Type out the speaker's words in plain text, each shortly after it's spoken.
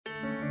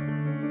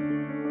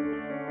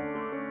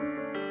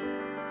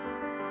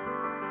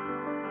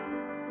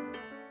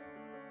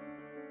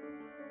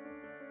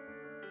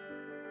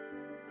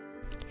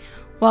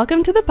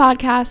Welcome to the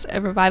podcast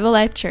of Revival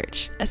Life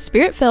Church, a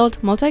spirit-filled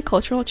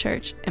multicultural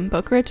church in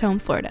Boca Raton,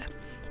 Florida.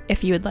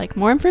 If you would like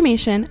more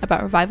information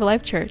about Revival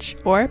Life Church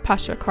or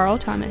Pastor Carl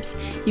Thomas,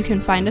 you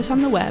can find us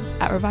on the web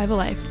at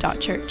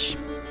revivallife.church.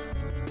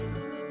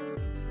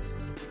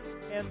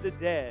 And the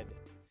dead.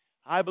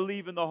 I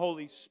believe in the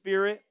Holy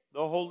Spirit,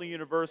 the Holy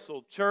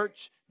Universal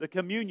Church, the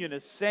communion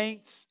of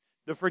saints,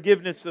 the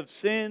forgiveness of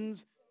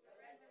sins,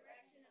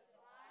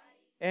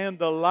 and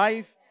the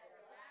life.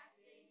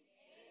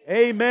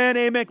 Amen,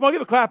 amen. Come on,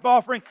 give a clap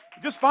offering.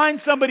 Just find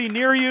somebody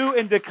near you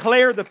and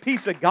declare the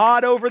peace of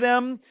God over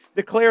them.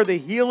 Declare the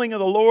healing of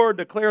the Lord.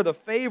 Declare the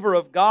favor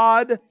of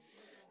God.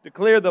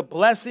 Declare the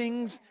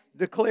blessings.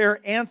 Declare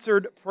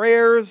answered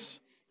prayers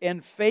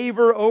and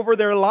favor over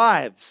their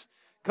lives.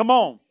 Come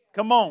on,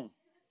 come on.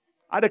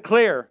 I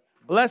declare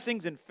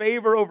blessings and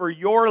favor over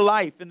your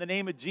life in the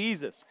name of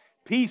Jesus.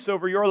 Peace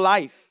over your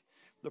life.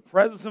 The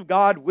presence of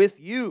God with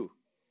you.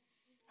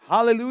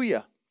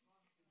 Hallelujah.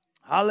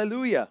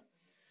 Hallelujah.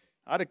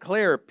 I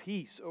declare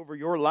peace over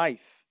your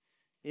life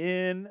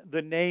in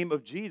the name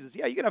of Jesus.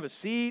 Yeah, you can have a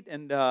seat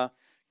and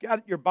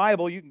got your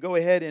Bible. You can go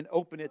ahead and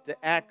open it to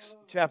Acts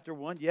chapter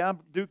 1. Yeah,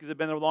 Duke, has it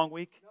been a long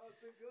week?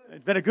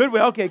 It's been a good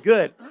week? Okay,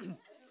 good.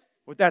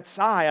 With that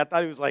sigh, I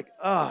thought he was like,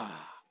 oh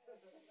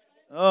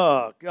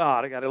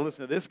God, I got to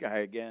listen to this guy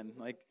again.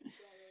 Like,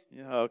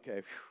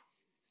 okay.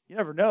 You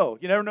never know.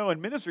 You never know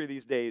in ministry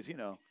these days,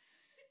 You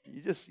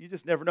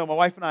just never know. My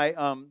wife and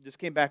I just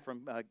came back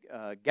from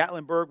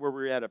Gatlinburg, where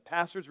we were at a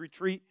pastor's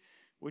retreat,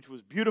 which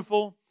was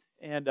beautiful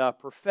and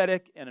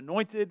prophetic and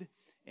anointed.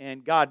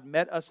 And God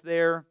met us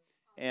there,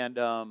 and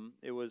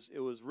it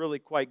was really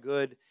quite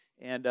good.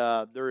 And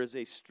there is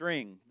a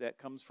string that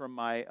comes from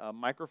my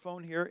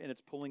microphone here, and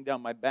it's pulling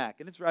down my back,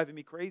 and it's driving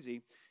me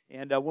crazy.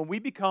 And when we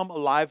become a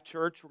live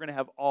church, we're going to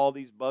have all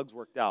these bugs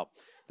worked out.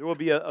 There will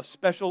be a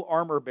special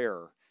armor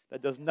bearer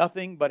that does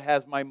nothing but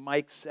has my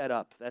mic set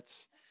up.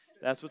 That's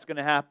what's going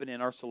to happen in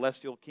our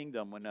celestial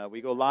kingdom when we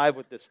go live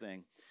with this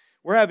thing.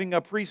 We're having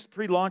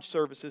pre-launch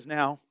services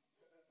now,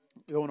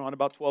 going on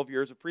about 12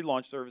 years of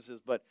pre-launch services.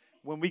 But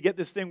when we get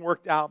this thing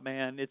worked out,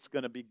 man, it's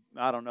going to be,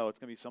 I don't know, it's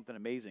going to be something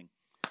amazing.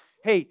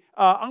 Hey,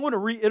 I'm going to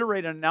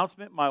reiterate an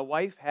announcement my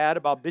wife had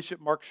about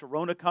Bishop Mark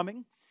Sharona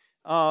coming.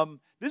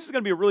 This is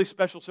going to be a really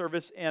special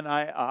service, and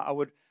I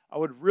would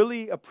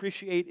really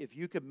appreciate if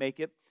you could make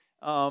it.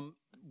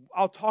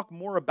 I'll talk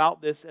more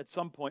about this at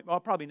some point, well,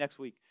 probably next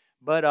week.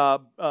 But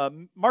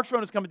Mark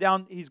Sharona is coming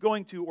down. He's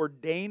going to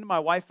ordain my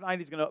wife and I.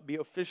 He's going to be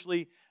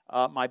officially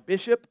my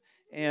bishop.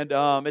 And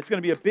it's going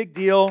to be a big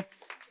deal.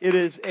 It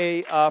is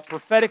a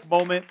prophetic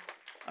moment.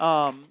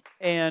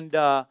 And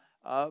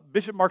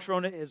Bishop Mark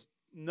Sharona is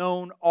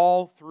known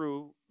all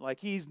through, like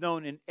he's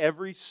known in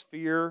every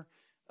sphere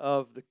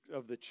of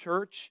the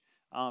church.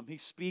 He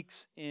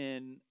speaks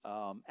in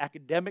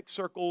academic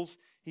circles.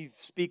 He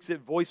speaks at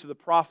Voice of the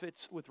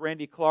Prophets with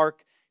Randy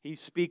Clark. He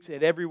speaks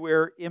at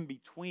everywhere in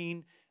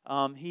between.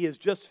 He is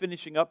just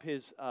finishing up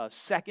his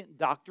second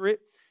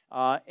doctorate,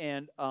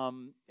 and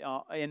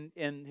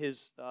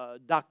his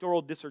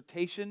doctoral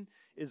dissertation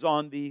is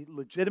on the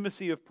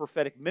legitimacy of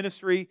prophetic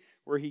ministry,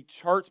 where he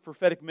charts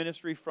prophetic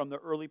ministry from the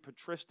early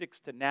patristics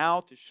to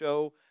now to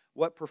show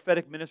what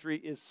prophetic ministry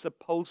is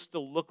supposed to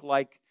look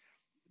like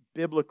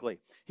biblically.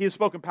 He has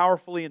spoken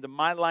powerfully into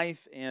my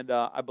life, and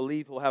I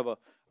believe he'll have a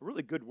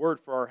really good word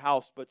for our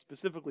house, but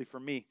specifically for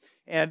me.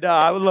 And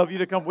I would love you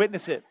to come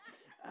witness it.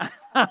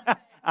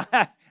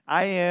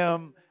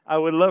 I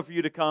would love for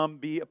you to come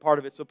be a part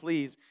of it. So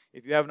please,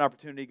 if you have an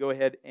opportunity, go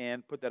ahead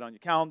and put that on your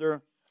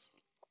calendar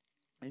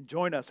and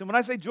join us. And when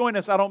I say join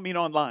us, I don't mean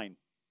online.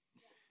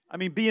 I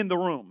mean be in the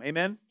room.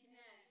 Amen?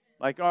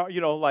 Like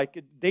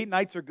date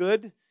nights are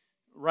good,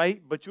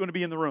 right? But you want to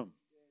be in the room.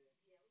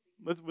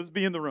 Let's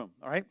be in the room,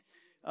 all right?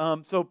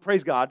 So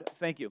praise God.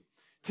 Thank you.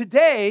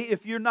 Today,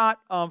 if you're not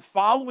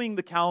following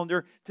the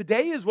calendar,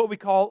 today is what we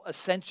call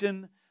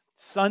Ascension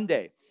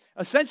Sunday.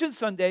 Ascension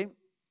Sunday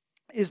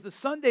is the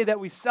Sunday that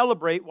we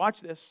celebrate,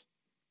 watch this,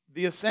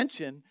 the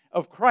ascension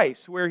of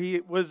Christ, where he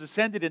was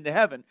ascended into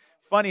heaven.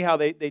 Funny how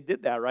they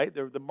did that, right?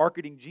 They're the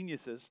marketing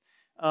geniuses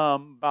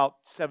about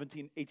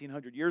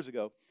 1800 years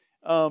ago.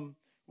 And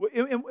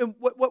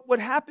what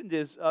happened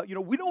is,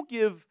 we don't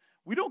give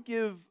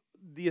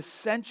the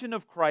ascension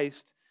of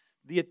Christ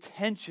the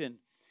attention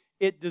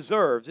it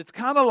deserves. It's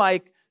kind of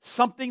like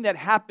something that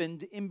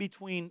happened in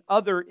between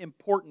other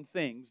important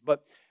things.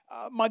 But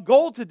my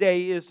goal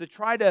today is to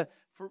try to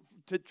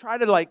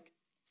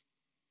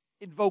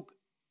invoke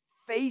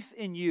faith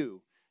in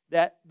you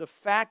that the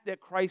fact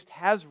that Christ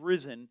has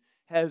risen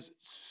has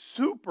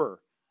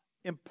super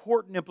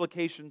important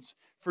implications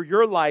for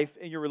your life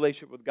and your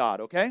relationship with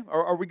God. Okay,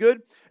 are we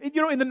good?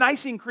 In the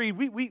Nicene Creed,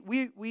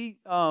 we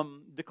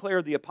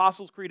declare the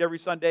Apostles' Creed every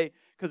Sunday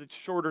because it's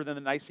shorter than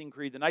the Nicene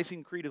Creed. The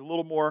Nicene Creed is a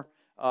little more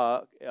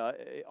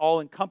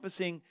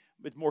all-encompassing.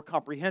 It's more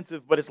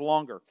comprehensive, but it's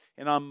longer.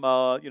 And I'm,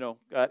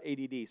 got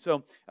ADD.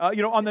 So,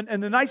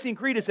 in the Nicene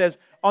Creed it says,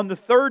 on the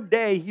third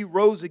day he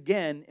rose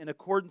again in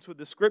accordance with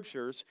the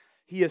Scriptures.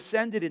 He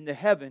ascended into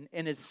heaven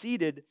and is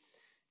seated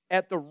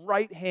at the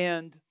right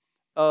hand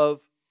of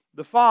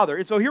the Father.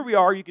 And so here we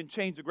are. You can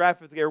change the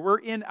graphic there. We're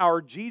in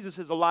our Jesus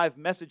is Alive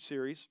message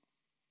series,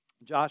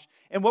 Josh.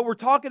 And what we're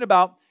talking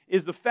about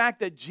is the fact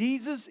that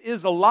Jesus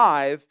is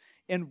alive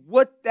and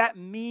what that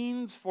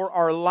means for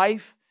our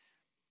life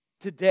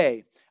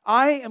today.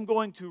 I am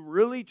going to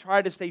really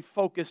try to stay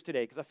focused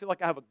today because I feel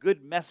like I have a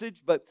good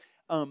message, but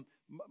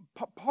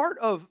part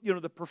of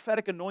the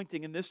prophetic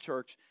anointing in this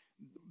church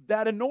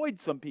that annoyed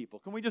some people,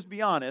 can we just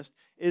be honest,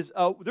 is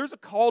there's a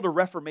call to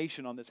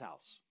reformation on this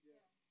house.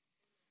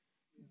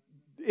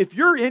 If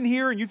you're in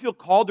here and you feel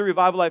called to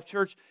Revival Life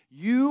Church,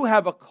 you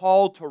have a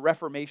call to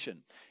reformation.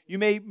 You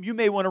may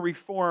want to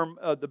reform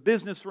the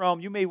business realm.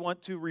 You may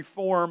want to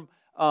reform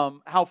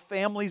how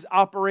families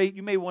operate.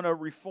 You may want to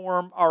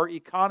reform our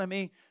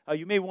economy.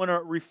 You may want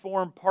to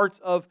reform parts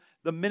of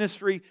the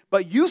ministry.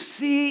 But you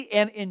see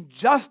an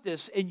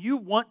injustice and you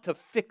want to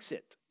fix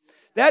it.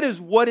 That is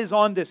what is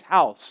on this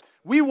house.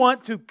 We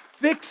want to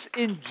fix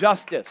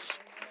injustice.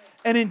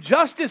 And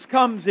injustice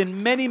comes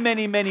in many,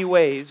 many, many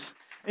ways.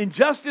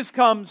 Injustice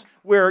comes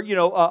where,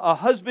 a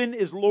husband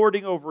is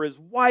lording over his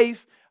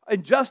wife.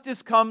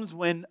 Injustice comes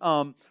when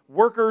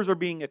workers are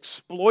being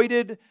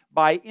exploited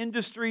by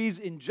industries.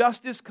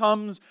 Injustice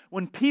comes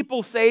when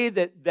people say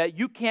that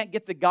you can't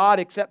get to God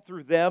except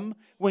through them,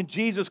 when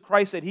Jesus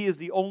Christ said He is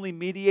the only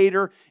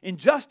mediator.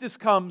 Injustice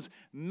comes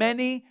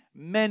many,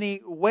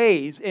 many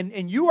ways.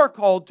 And you are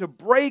called to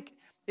break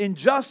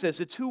injustice.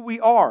 It's who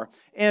we are.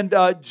 And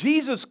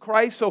Jesus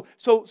Christ,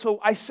 so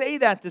I say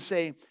that to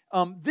say,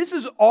 this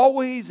is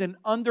always an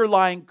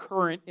underlying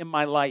current in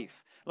my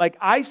life. Like,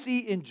 I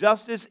see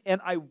injustice and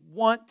I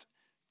want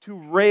to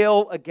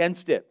rail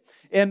against it.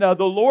 And the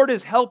Lord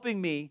is helping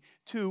me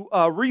to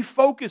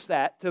refocus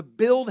that, to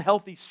build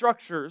healthy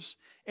structures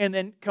and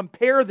then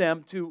compare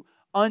them to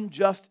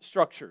unjust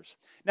structures.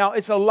 Now,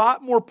 it's a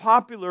lot more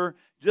popular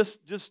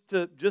just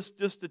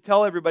to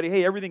tell everybody,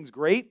 hey, everything's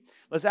great.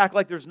 Let's act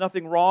like there's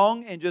nothing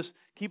wrong and just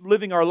keep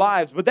living our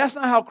lives. But that's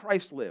not how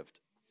Christ lived.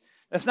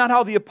 That's not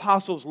how the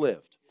apostles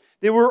lived.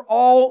 They were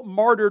all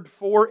martyred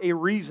for a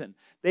reason.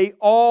 They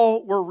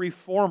all were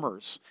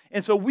reformers.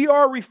 And so we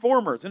are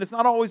reformers, and it's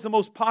not always the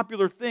most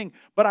popular thing,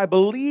 but I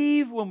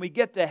believe when we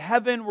get to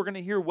heaven, we're going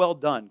to hear, well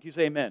done. Can you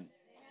say amen?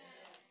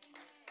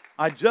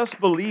 I just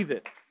believe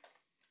it.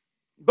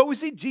 But we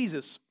see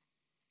Jesus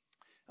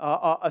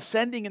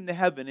ascending into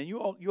heaven, and you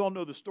all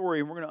know the story,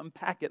 and we're going to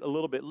unpack it a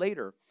little bit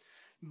later.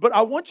 But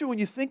I want you, when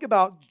you think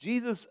about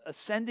Jesus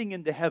ascending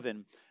into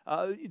heaven,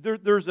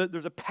 there's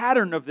a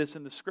pattern of this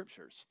in the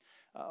Scriptures.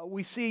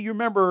 We see, you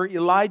remember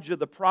Elijah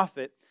the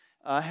prophet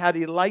had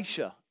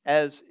Elisha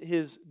as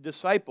his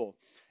disciple.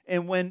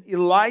 And when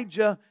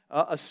Elijah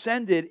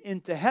ascended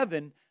into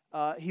heaven,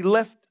 he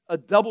left a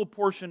double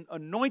portion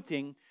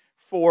anointing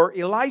for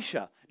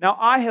Elisha. Now,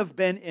 I have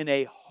been in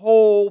a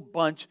whole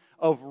bunch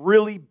of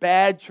really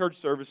bad church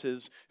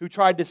services who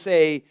tried to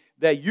say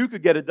that you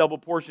could get a double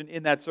portion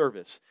in that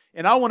service.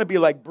 And I want to be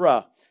like,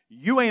 bruh,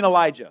 you ain't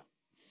Elijah.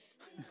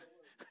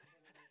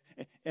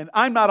 And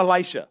I'm not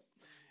Elisha.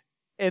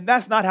 And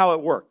that's not how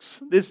it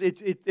works.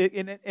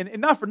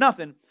 And not for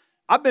nothing,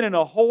 I've been in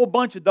a whole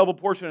bunch of double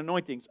portion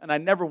anointings, and I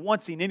never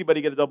once seen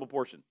anybody get a double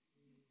portion.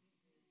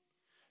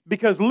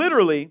 Because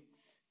literally,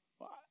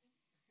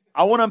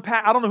 I want to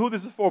unpack, I don't know who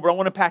this is for, but I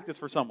want to unpack this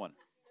for someone.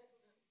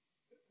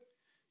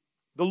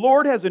 The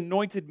Lord has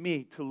anointed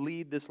me to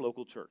lead this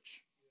local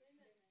church.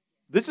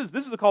 This is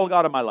the call of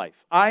God in my life.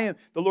 The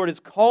Lord has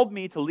called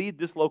me to lead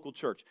this local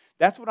church.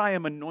 That's what I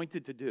am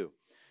anointed to do.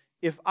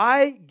 If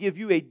I give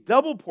you a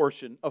double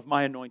portion of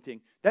my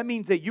anointing, that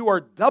means that you are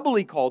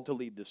doubly called to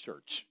lead this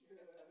church.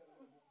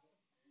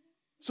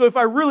 So if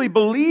I really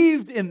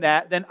believed in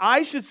that, then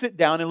I should sit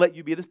down and let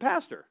you be this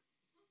pastor.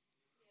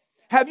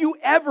 Have you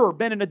ever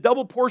been in a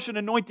double portion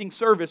anointing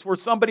service where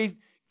somebody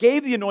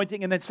gave the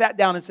anointing and then sat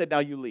down and said, now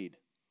you lead?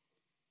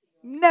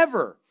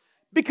 Never.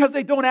 Because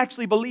they don't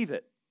actually believe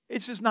it.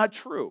 It's just not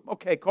true.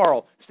 Okay,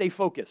 Carl, stay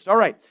focused. All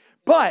right.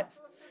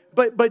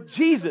 But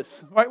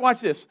Jesus, right, watch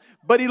this.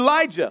 But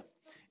Elijah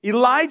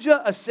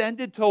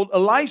ascended, told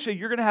Elisha,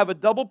 you're going to have a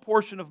double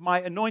portion of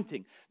my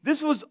anointing.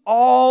 This was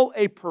all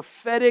a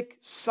prophetic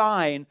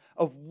sign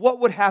of what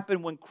would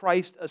happen when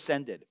Christ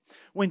ascended.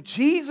 When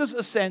Jesus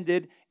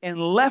ascended and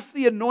left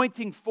the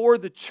anointing for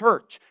the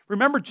church,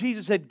 remember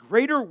Jesus said,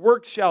 greater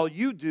work shall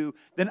you do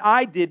than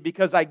I did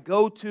because I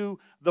go to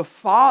the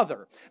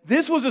Father.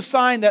 This was a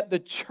sign that the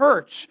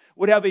church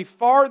would have a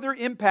farther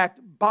impact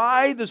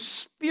by the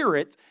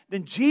Spirit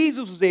than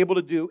Jesus was able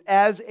to do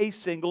as a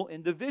single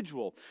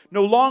individual.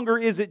 No longer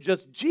is it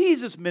just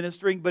Jesus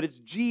ministering, but it's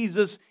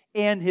Jesus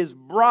and His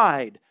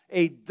bride,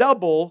 a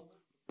double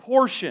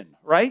portion,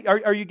 right?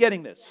 Are you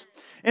getting this?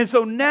 And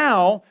so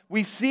now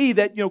we see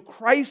that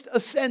Christ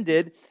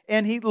ascended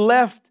and He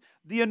left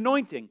the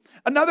anointing.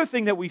 Another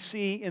thing that we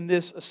see in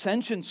this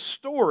ascension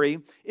story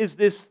is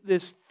this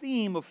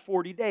theme of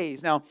 40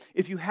 days. Now,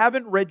 if you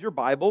haven't read your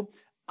Bible,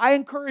 I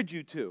encourage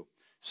you to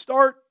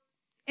start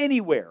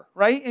anywhere,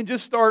 right? And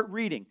just start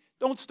reading.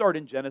 don't start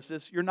in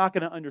Genesis. You're not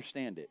going to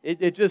understand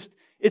it.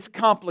 It's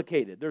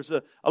complicated. There's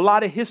a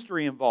lot of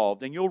history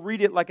involved, and you'll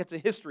read it like it's a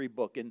history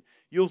book, and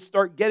you'll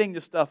start getting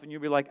this stuff, and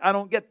you'll be like, I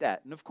don't get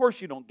that. And of course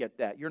you don't get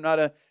that. You're not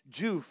a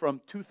Jew from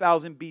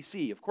 2000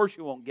 BC. Of course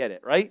you won't get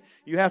it, right?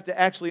 You have to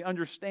actually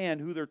understand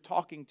who they're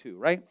talking to,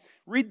 right?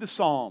 Read the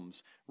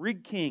Psalms,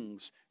 read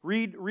Kings,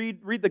 read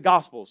the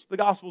Gospels. The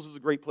Gospels is a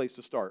great place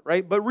to start,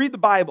 right? But read the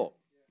Bible.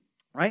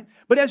 Right?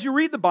 But as you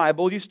read the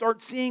Bible, you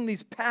start seeing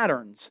these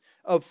patterns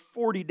of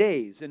 40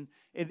 days. And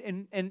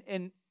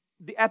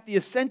at the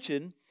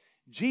ascension,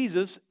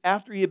 Jesus,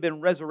 after he had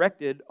been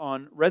resurrected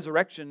on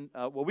resurrection,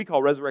 what we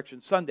call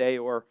Resurrection Sunday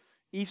or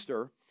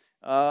Easter,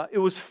 it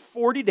was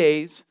 40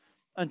 days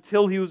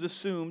until he was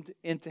assumed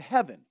into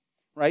heaven.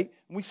 Right?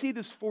 And we see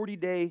this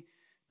 40-day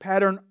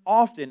pattern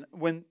often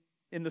when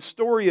in the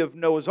story of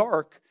Noah's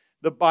Ark,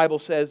 the Bible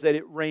says that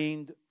it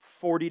rained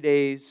 40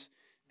 days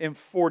and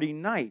 40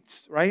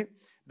 nights, right?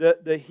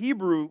 The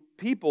Hebrew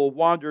people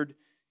wandered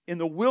in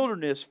the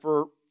wilderness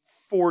for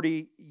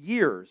 40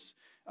 years.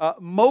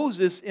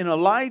 Moses and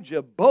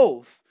Elijah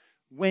both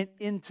went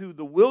into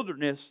the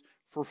wilderness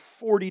for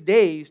 40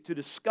 days to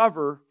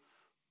discover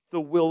the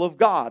will of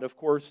God. Of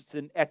course, it's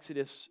in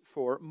Exodus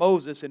for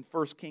Moses and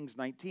 1 Kings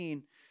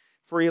 19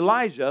 for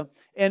Elijah.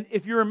 And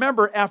if you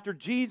remember, after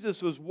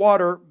Jesus was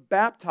water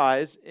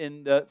baptized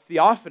in the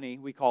theophany,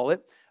 we call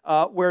it,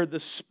 where the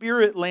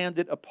Spirit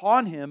landed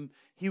upon him,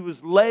 he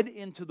was led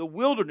into the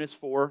wilderness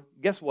for,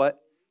 guess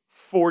what?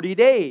 40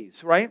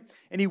 days, right?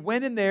 And he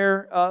went in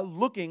there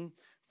looking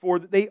for,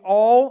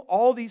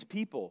 all these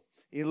people,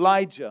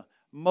 Elijah,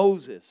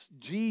 Moses,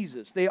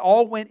 Jesus, they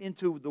all went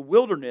into the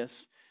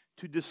wilderness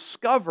to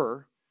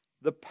discover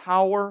the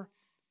power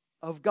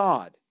of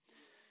God.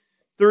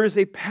 There is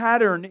a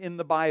pattern in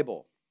the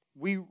Bible.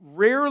 We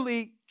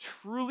rarely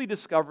truly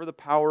discover the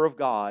power of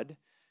God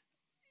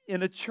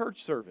in a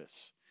church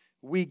service.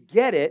 We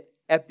get it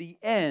at the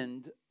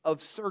end of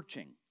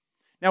searching.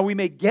 Now, we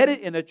may get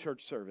it in a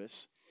church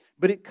service,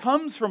 but it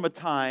comes from a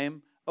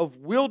time of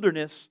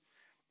wilderness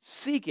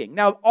seeking.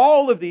 Now,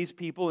 all of these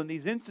people in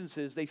these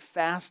instances, they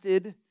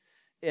fasted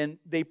and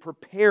they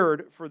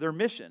prepared for their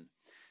mission.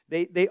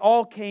 They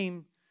all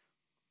came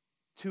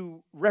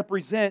to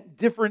represent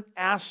different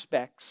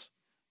aspects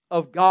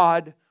of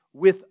God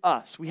with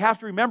us. We have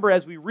to remember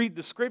as we read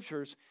the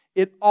Scriptures,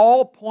 it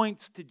all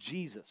points to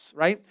Jesus,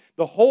 right?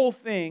 The whole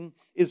thing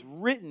is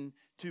written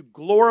to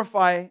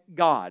glorify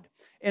God.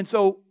 And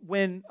so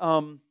when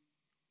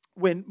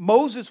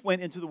Moses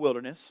went into the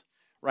wilderness,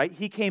 right,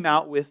 he came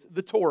out with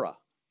the Torah,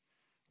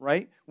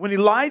 right? When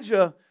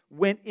Elijah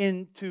went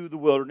into the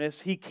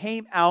wilderness, he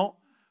came out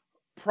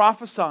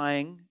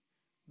prophesying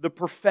the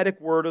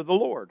prophetic word of the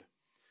Lord.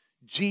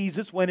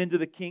 Jesus went into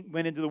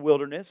the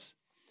wilderness,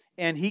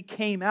 and he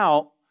came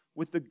out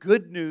with the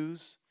good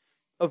news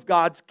of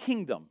God's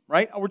kingdom,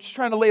 right? We're just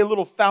trying to lay a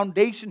little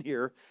foundation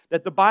here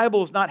that the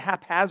Bible is not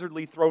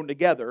haphazardly thrown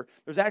together.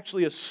 There's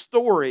actually a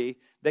story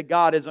that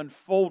God is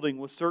unfolding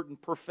with certain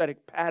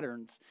prophetic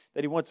patterns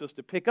that He wants us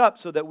to pick up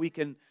so that we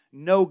can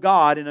know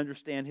God and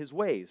understand His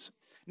ways.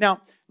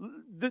 Now,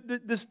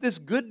 this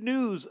good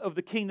news of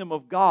the kingdom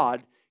of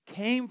God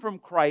came from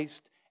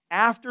Christ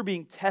after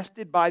being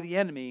tested by the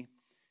enemy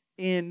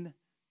in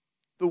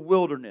the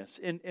wilderness.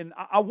 And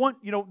I want,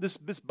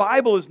 this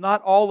Bible is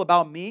not all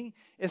about me.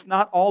 It's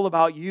not all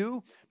about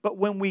you. But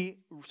when we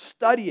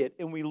study it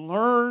and we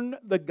learn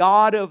the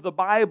God of the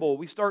Bible,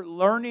 we start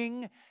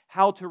learning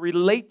how to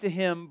relate to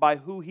Him by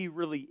who He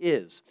really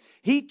is.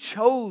 He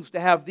chose to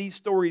have these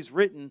stories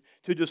written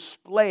to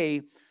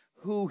display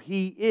who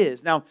He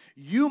is. Now,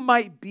 you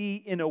might be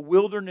in a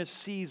wilderness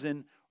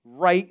season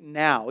right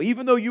now.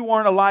 Even though you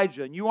aren't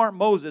Elijah and you aren't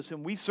Moses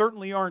and we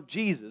certainly aren't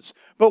Jesus,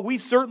 but we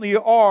certainly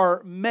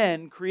are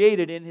men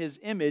created in His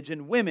image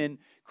and women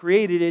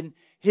created in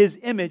His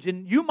image.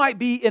 And you might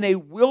be in a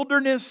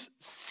wilderness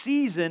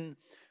season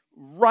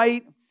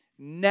right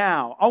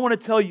now. I want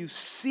to tell you,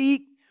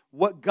 seek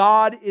what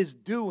God is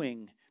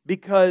doing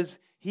because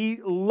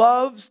He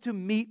loves to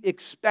meet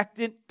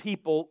expectant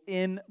people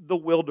in the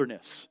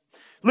wilderness.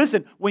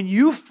 Listen, when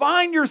you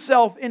find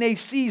yourself in a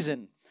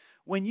season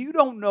when you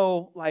don't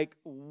know,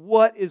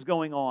 what is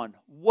going on,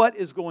 what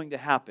is going to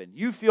happen,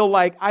 you feel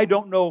like, I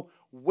don't know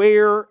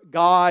where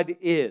God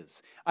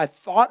is. I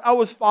thought I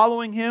was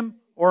following Him,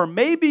 or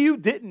maybe you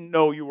didn't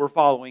know you were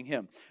following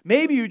Him.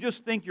 Maybe you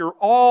just think you're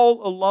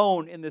all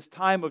alone in this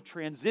time of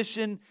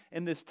transition,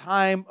 in this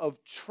time of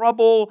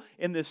trouble,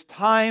 in this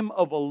time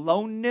of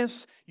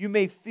aloneness. You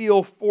may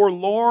feel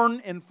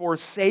forlorn and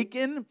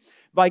forsaken.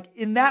 Like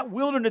in that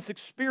wilderness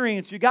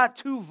experience, you got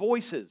two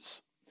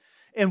voices.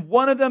 And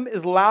one of them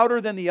is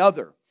louder than the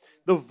other.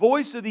 The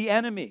voice of the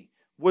enemy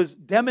was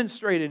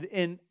demonstrated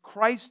in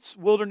Christ's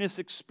wilderness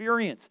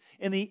experience.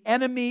 And the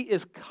enemy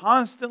is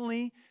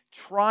constantly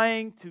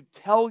trying to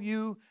tell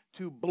you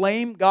to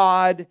blame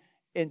God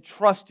and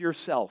trust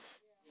yourself.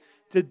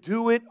 To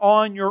do it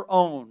on your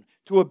own.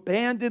 to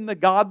abandon the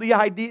godly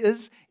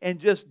ideas and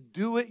just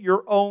do it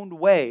your own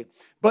way.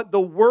 But the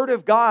Word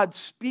of God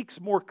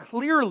speaks more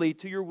clearly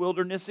to your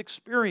wilderness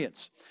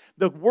experience.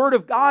 The Word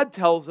of God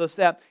tells us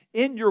that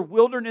in your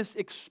wilderness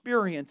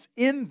experience,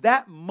 in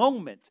that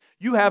moment,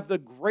 you have the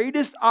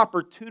greatest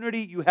opportunity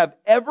you have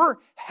ever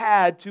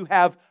had to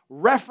have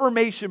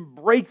reformation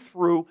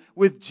breakthrough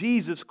with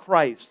Jesus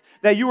Christ.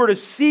 That you are to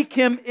seek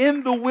Him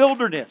in the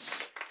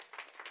wilderness.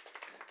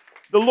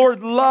 The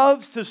Lord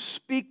loves to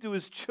speak to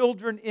His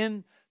children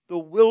in the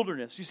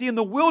wilderness. You see, in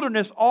the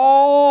wilderness,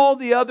 all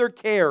the other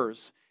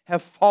cares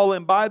have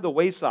fallen by the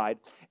wayside.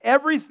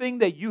 Everything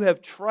that you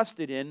have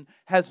trusted in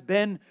has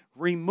been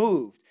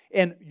removed.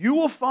 And you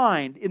will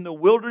find in the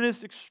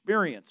wilderness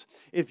experience,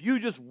 if you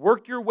just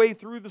work your way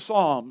through the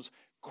Psalms,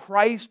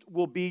 Christ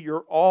will be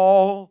your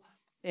all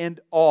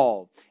and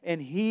all.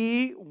 And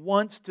He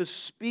wants to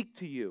speak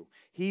to you.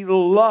 He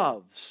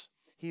loves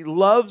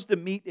to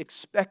meet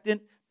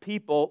expectant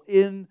people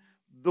in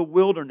the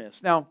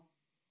wilderness. Now,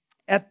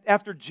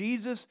 after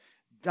Jesus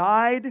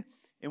died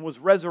and was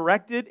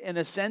resurrected and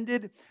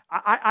ascended,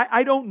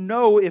 I don't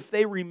know if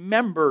they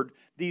remembered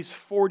these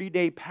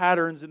 40-day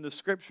patterns in the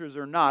Scriptures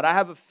or not. I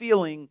have a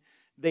feeling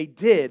they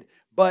did,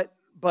 but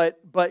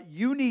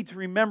you need to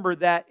remember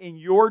that in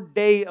your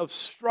day of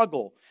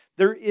struggle,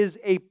 there is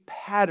a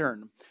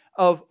pattern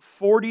of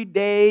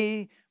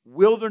 40-day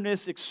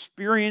wilderness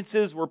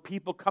experiences where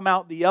people come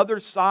out the other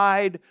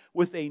side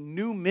with a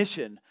new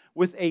mission,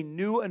 with a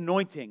new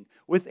anointing,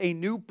 with a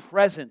new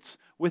presence,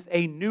 with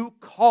a new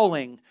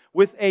calling,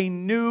 with a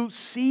new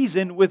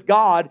season with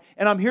God.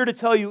 And I'm here to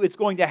tell you it's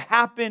going to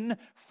happen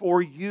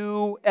for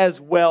you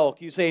as well.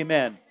 Can you say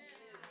amen?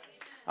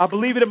 I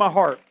believe it in my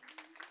heart.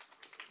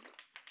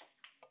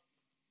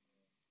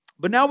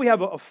 But now we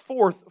have a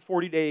fourth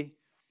 40-day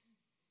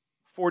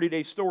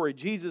story.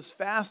 Jesus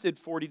fasted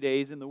 40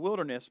 days in the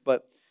wilderness,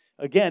 but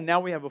again, now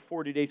we have a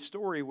 40-day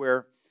story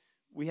where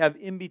we have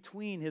in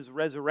between His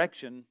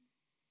resurrection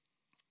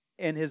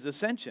and His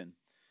ascension.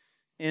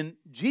 And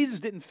Jesus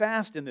didn't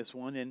fast in this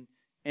one,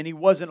 and He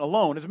wasn't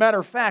alone. As a matter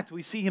of fact,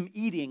 we see Him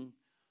eating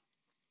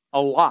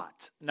a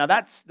lot. Now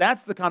that's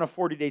the kind of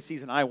 40-day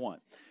season I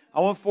want.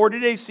 I want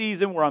 40-day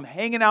season where I'm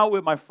hanging out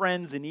with my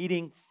friends and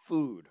eating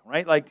food,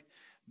 right? Like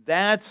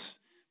that's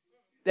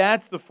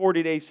the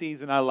 40-day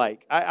season I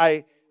like.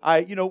 I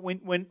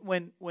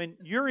when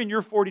you're in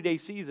your 40-day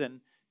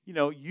season,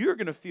 you're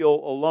going to feel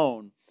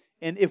alone.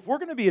 And if we're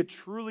going to be a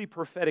truly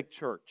prophetic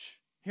church,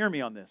 hear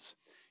me on this.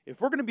 If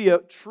we're going to be a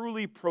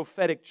truly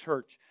prophetic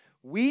church,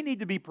 we need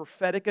to be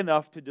prophetic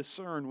enough to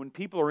discern when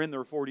people are in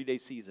their 40-day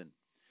season.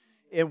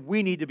 And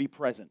we need to be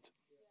present.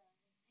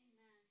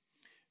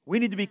 We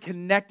need to be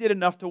connected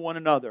enough to one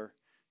another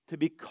to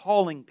be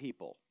calling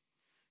people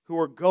who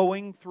are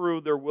going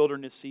through their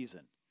wilderness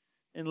season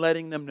and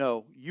letting them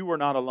know you are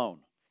not alone.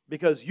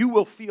 Because you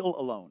will feel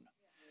alone.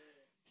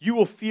 You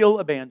will feel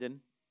abandoned.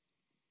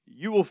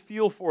 You will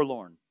feel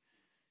forlorn.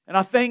 And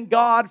I thank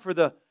God for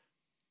the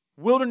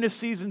wilderness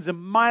seasons in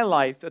my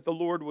life that the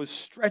Lord was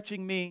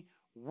stretching me,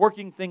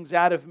 working things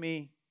out of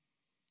me,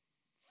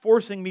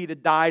 forcing me to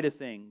die to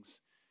things,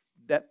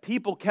 that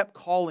people kept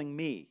calling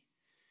me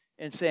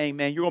and saying,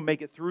 man, you're going to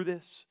make it through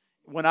this,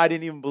 when I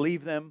didn't even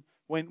believe them,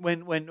 when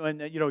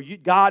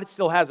God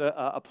still has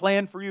a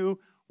plan for you,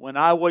 when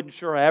I wasn't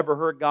sure I ever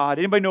heard God.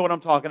 Anybody know what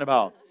I'm talking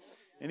about?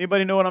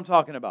 Anybody know what I'm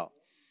talking about?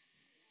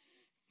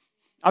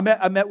 I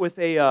met with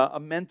a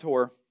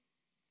mentor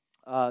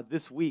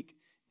this week,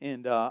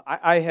 and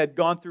I had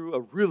gone through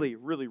a really,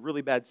 really,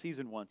 really bad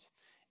season once.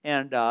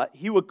 And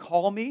he would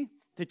call me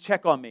to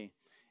check on me.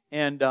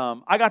 And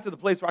I got to the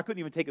place where I couldn't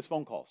even take his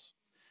phone calls.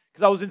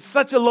 Because I was in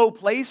such a low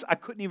place, I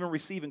couldn't even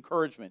receive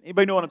encouragement.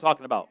 Anybody know what I'm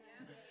talking about?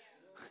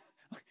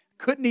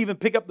 Couldn't even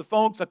pick up the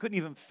phone because I couldn't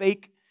even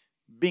fake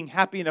being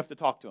happy enough to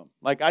talk to him.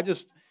 Like I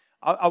just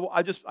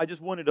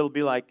wanted to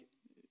be like,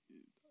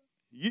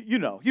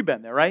 you've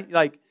been there, right?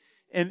 Like,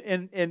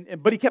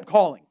 but he kept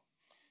calling,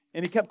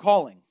 and he kept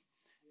calling,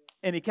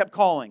 and he kept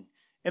calling,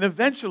 and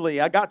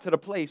eventually I got to the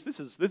place. This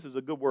is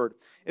a good word.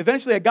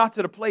 Eventually I got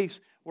to the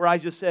place where I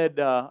just said,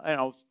 and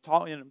I was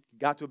talking,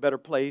 got to a better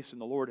place, and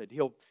the Lord had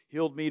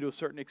healed me to a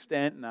certain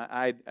extent, and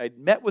I'd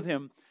met with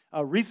him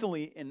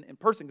recently in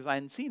person because I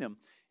hadn't seen him.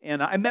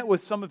 And I met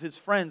with some of his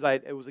friends.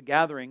 It was a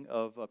gathering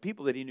of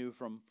people that he knew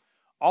from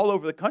all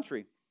over the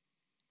country.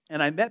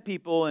 And I met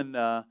people, and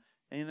I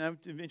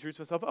introduced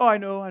myself. Oh, I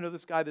know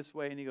this guy this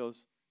way. And he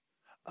goes,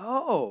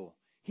 oh,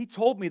 he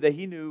told me that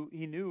he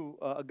knew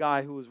a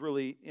guy who was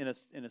really in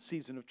a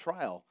season of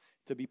trial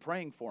to be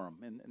praying for him.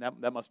 And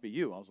that must be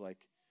you. I was like,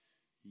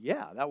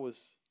 yeah, that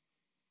was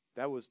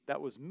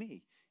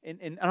me.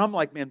 And I'm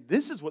like, man,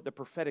 this is what the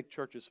prophetic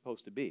church is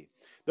supposed to be.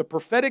 The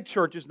prophetic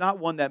church is not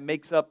one that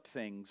makes up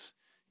things,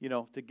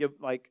 to give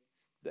like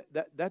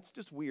that's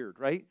just weird,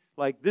 right?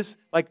 Like this,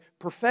 like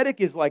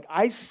prophetic is like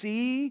I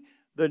see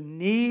the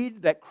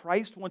need that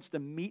Christ wants to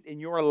meet in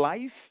your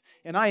life,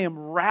 and I am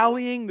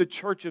rallying the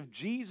church of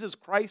Jesus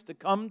Christ to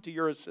come to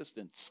your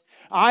assistance.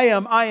 I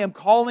am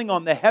calling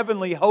on the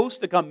heavenly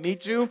host to come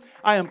meet you.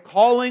 I am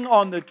calling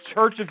on the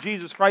church of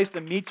Jesus Christ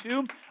to meet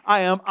you.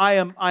 I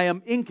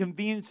am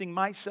inconveniencing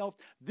myself.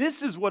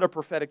 This is what a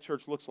prophetic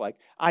church looks like.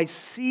 I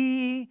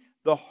see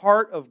the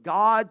heart of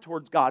God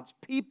towards God's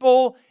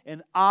people,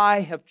 and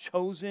I have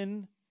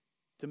chosen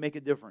to make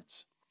a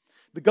difference.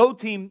 The Go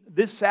team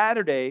this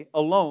Saturday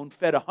alone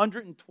fed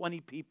 120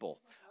 people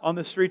on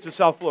the streets of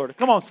South Florida.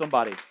 Come on,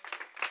 somebody.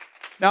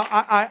 Now,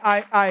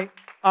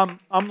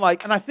 I'm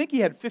like, and I think he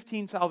had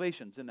 15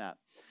 salvations in that.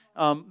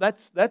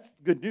 That's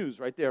good news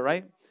right there,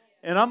 right?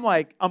 And I'm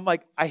like,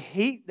 I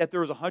hate that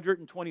there was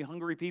 120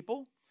 hungry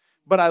people,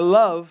 but I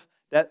love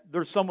that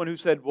there's someone who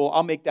said, well,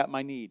 I'll make that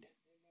my need.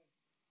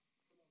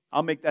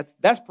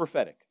 That's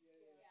prophetic.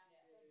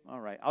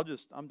 All right, I'll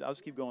just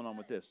keep going on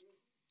with this.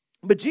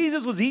 But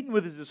Jesus was eating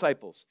with his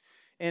disciples,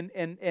 and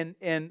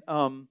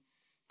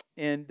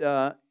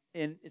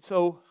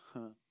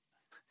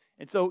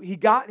so he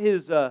got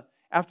his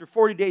after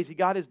 40 days he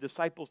got his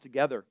disciples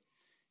together,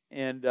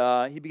 and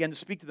he began to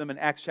speak to them in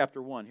Acts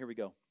chapter 1. Here we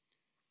go.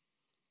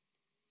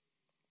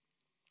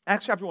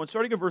 Acts chapter 1,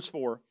 starting in verse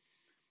 4,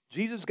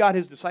 Jesus got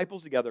his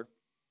disciples together.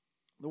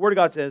 The Word of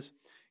God says,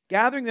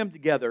 gathering them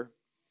together,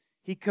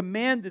 he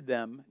commanded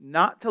them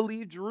not to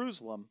leave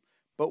Jerusalem,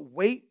 but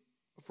wait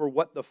for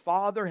what the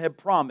Father had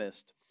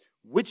promised,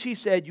 which he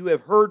said, you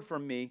have heard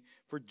from me.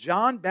 For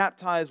John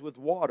baptized with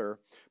water,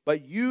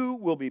 but you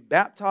will be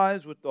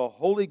baptized with the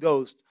Holy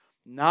Ghost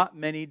not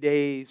many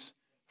days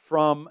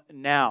from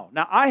now.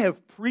 Now, I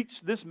have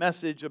preached this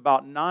message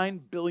about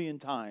 9 billion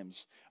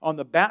times on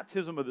the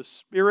baptism of the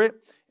Spirit,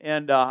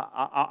 and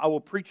I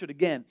will preach it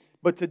again.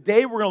 But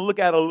today we're going to look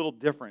at it a little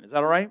different. Is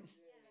that all right?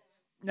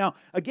 Now,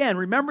 again,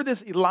 remember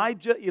this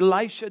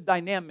Elijah-Elisha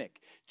dynamic.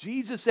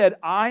 Jesus said,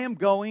 I am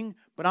going,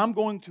 but I'm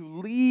going to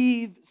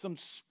leave some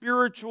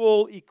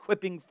spiritual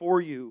equipping for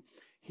you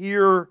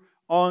here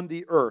on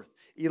the earth.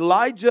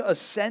 Elijah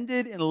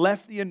ascended and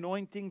left the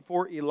anointing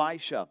for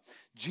Elisha.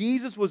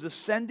 Jesus was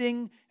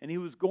ascending, and he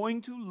was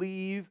going to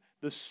leave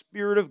the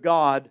Spirit of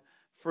God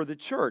for the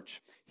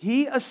church.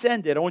 He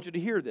ascended, I want you to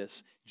hear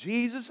this.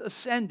 Jesus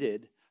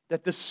ascended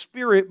that the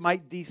Spirit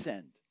might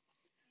descend.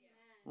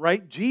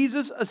 Right?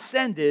 Jesus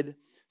ascended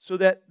so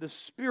that the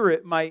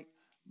Spirit might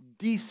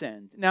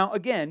descend. Now,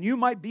 again, you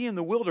might be in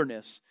the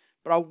wilderness,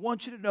 but I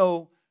want you to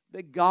know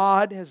that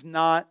God has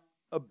not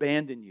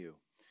abandoned you.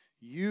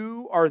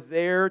 You are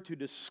there to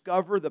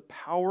discover the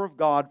power of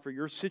God for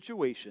your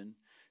situation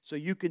so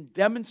you can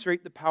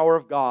demonstrate the power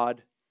of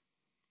God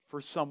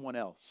for someone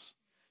else.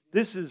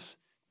 This is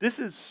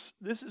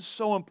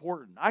so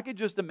important. I could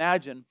just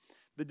imagine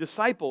the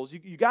disciples.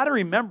 You got to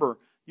remember,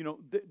 you know,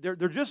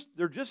 they're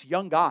just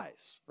young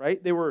guys,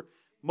 right? They were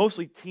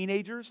mostly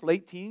teenagers,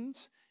 late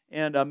teens,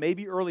 and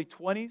maybe early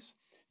 20s.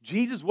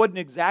 Jesus wasn't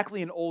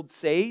exactly an old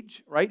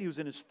sage, right? He was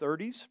in his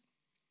 30s.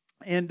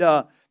 And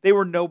they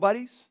were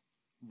nobodies,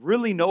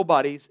 really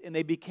nobodies, and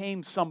they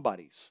became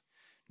somebodies.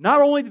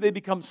 Not only did they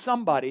become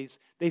somebodies,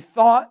 they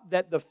thought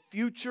that the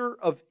future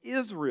of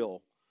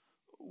Israel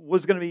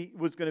was going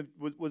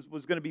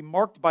to be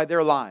marked by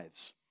their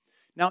lives.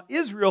 Now,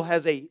 Israel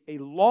has a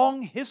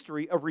long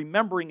history of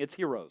remembering its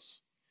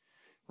heroes,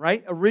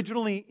 right?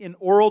 Originally in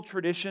oral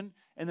tradition,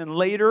 and then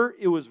later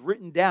it was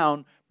written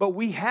down. But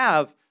we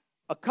have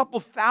a couple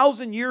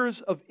thousand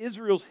years of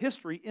Israel's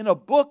history in a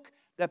book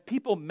that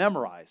people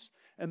memorize.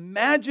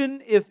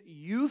 Imagine if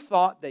you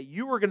thought that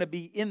you were going to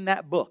be in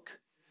that book,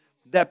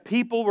 that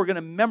people were going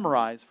to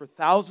memorize for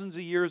thousands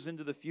of years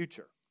into the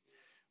future,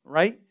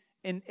 right?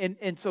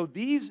 And so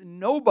these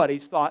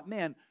nobodies thought,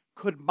 man,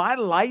 could my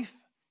life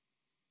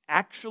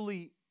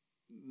actually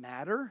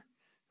matter?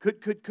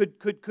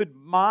 Could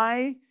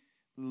my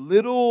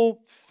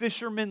little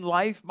fisherman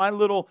life, my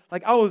little,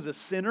 like I was a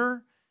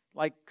sinner,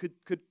 like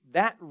could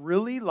that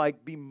really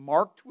like be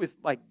marked with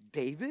like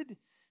David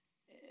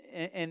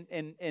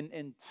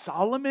and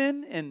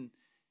Solomon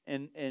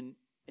and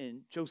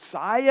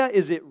Josiah?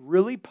 Is it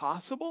really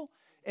possible?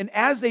 And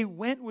as they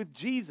went with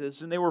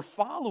Jesus and they were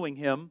following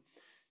him,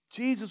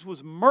 Jesus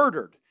was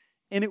murdered,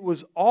 and it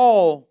was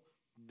all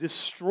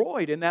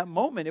destroyed in that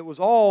moment. It was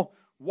all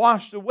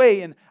washed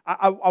away. And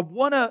I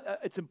want to,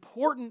 it's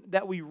important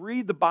that we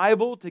read the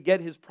Bible to get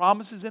his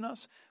promises in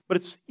us, but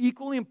it's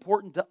equally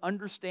important to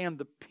understand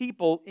the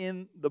people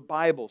in the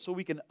Bible so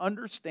we can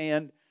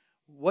understand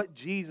what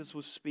Jesus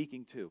was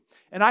speaking to.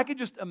 And I could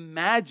just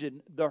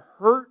imagine the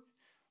hurt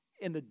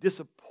and the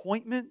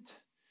disappointment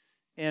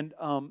and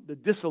the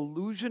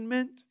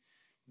disillusionment,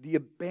 the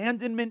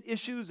abandonment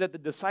issues that the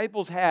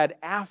disciples had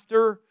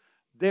after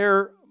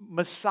their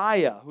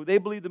Messiah, who they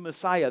believed the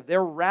Messiah,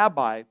 their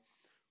rabbi,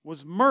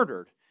 was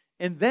murdered.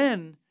 And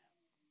then,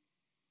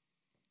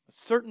 a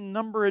certain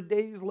number of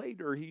days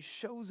later, he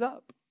shows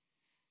up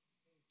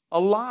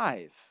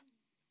alive.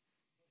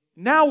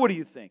 Now what do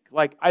you think?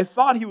 Like, I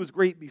thought he was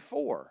great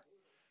before.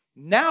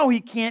 Now he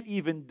can't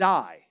even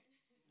die.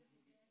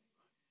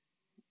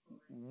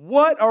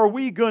 what are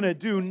we going to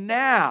do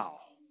now?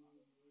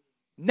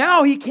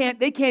 Now they can't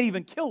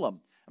even kill him.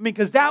 I mean,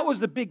 because that was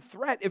the big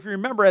threat. If you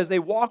remember, as they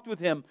walked with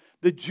him,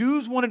 the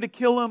Jews wanted to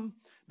kill him.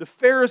 The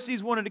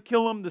Pharisees wanted to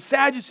kill him. The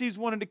Sadducees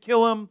wanted to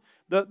kill him.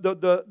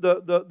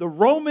 The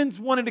Romans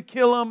wanted to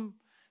kill him.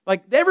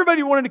 Like,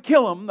 everybody wanted to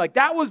kill him. Like,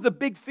 that was the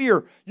big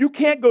fear. You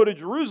can't go to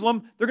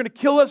Jerusalem. They're going to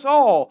kill us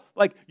all.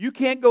 Like, you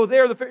can't go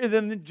there.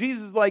 Then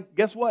Jesus is like,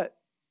 guess what?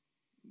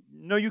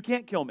 No, you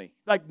can't kill me.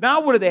 Like,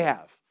 now what do they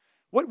have?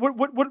 What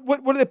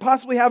do they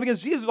possibly have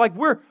against Jesus? Like,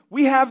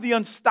 we have the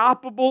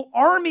unstoppable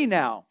army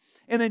now.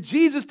 And then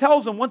Jesus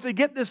tells them, once they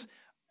get this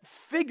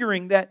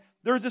figuring that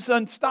there's this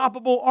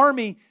unstoppable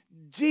army,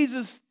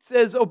 Jesus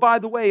says, oh, by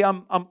the way,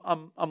 I'm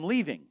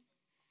leaving.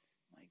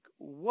 Like,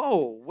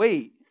 whoa,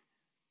 wait,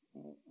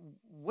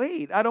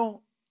 I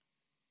don't,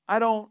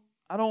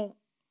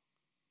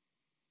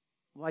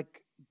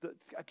 like, can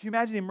you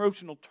imagine the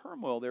emotional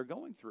turmoil they're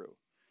going through?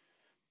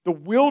 The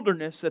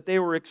wilderness that they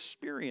were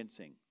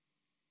experiencing.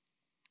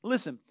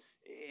 Listen,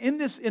 in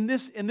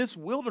this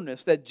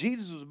wilderness that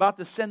Jesus was about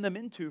to send them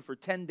into for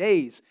 10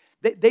 days,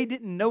 they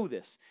didn't know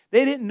this.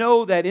 They didn't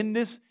know that in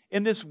this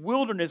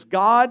wilderness,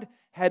 God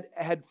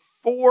had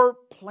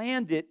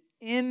foreplanned it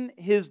in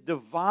His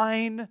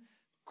divine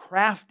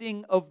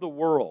crafting of the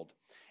world.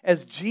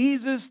 As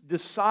Jesus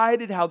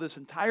decided how this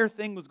entire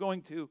thing was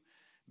going to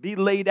be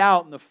laid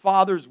out in the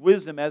Father's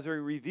wisdom as He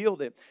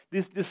revealed it,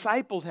 these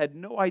disciples had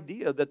no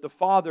idea that the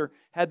Father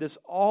had this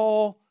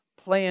all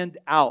planned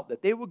out,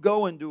 that they would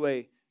go into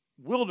a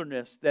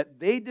wilderness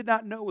that they did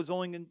not know was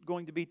only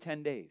going to be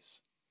 10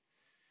 days.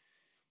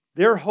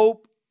 Their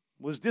hope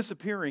was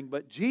disappearing,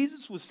 but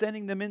Jesus was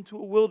sending them into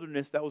a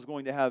wilderness that was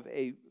going to have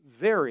a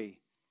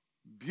very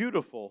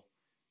beautiful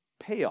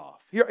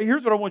payoff.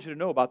 Here's what I want you to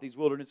know about these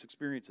wilderness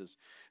experiences.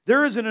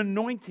 There is an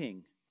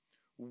anointing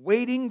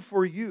waiting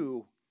for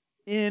you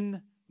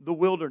in the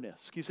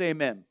wilderness. Can you say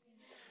amen?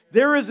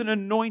 There is an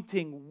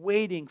anointing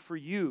waiting for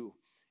you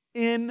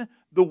in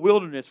the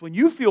wilderness. When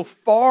you feel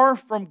far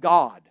from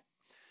God,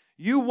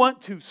 you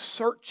want to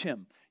search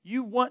Him.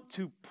 You want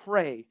to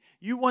pray.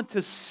 You want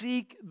to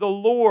seek the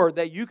Lord,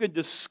 that you can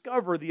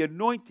discover the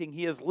anointing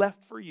He has left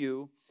for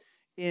you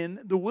in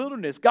the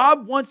wilderness.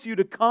 God wants you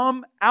to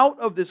come out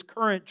of this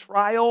current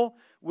trial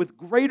with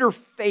greater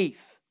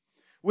faith,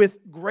 with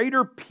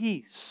greater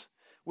peace,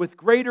 with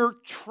greater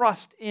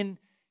trust in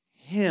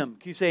Him.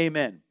 Can you say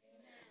amen?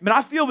 I mean,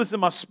 I feel this in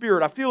my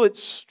spirit. I feel it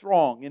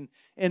strong.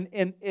 And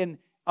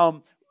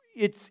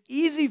it's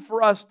easy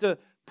for us to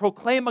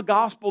proclaim a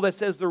gospel that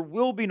says there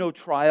will be no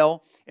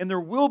trial and there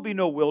will be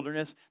no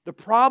wilderness. The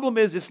problem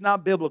is it's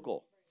not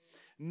biblical.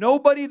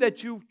 Nobody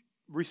that you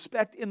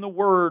respect in the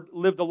Word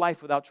lived a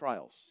life without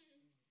trials.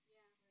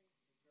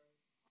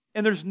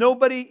 And there's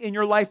nobody in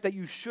your life that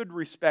you should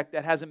respect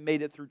that hasn't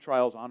made it through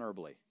trials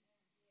honorably.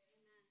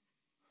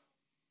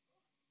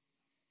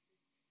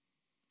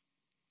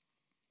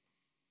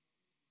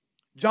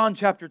 John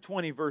chapter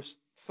 20, verse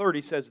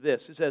 30 says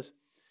this. It says,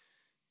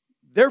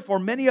 therefore,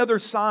 many other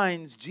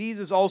signs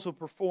Jesus also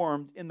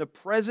performed in the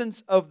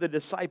presence of the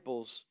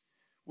disciples,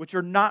 which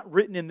are not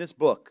written in this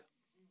book.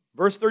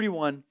 Verse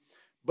 31,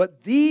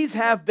 but these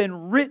have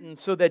been written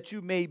so that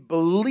you may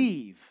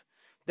believe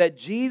that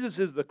Jesus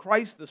is the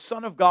Christ, the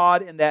Son of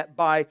God, and that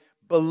by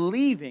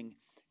believing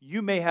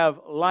you may have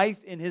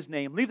life in His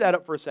name. Leave that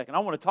up for a second. I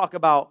want to talk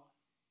about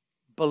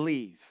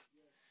believe.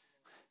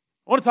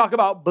 I want to talk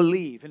about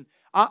believe. And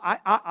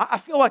I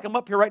feel like I'm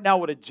up here right now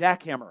with a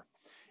jackhammer.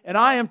 And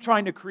I am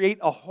trying to create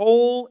a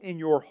hole in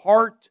your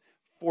heart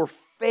for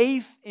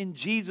faith in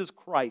Jesus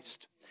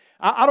Christ.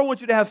 I don't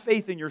want you to have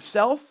faith in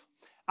yourself.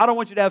 I don't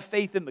want you to have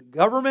faith in the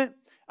government.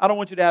 I don't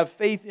want you to have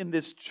faith in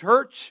this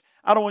church.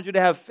 I don't want you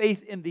to have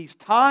faith in these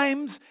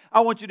times.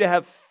 I want you to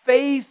have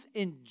faith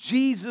in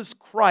Jesus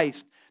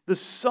Christ, the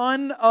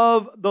Son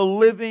of the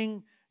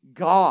living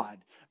God.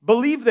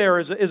 Believe there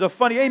is a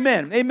funny,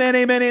 amen, amen,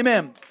 amen,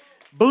 amen.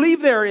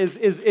 Believe there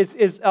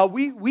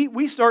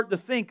we start to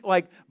think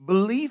like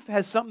belief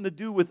has something to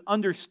do with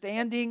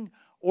understanding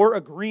or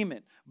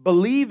agreement.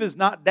 Believe is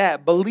not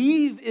that.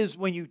 Believe is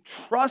when you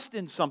trust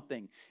in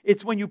something.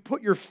 It's when you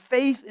put your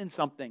faith in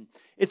something.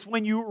 It's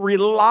when you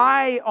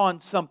rely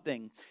on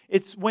something.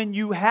 It's when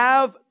you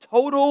have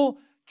total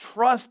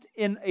trust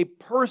in a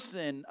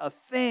person, a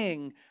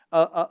thing,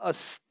 a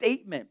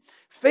statement.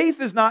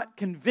 Faith is not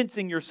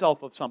convincing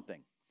yourself of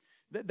something.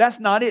 That's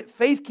not it.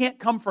 Faith can't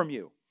come from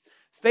you.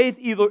 Faith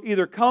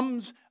either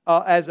comes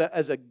as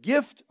a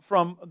gift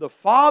from the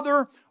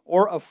Father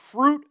or a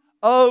fruit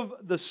of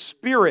the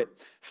Spirit.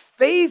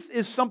 Faith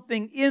is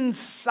something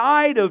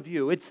inside of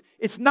you.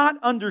 It's not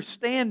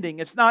understanding.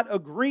 It's not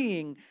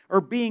agreeing or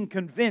being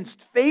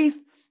convinced. Faith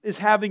is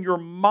having your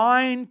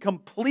mind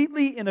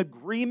completely in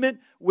agreement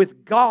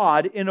with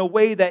God in a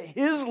way that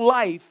His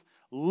life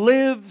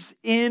lives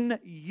in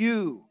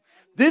you.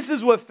 This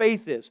is what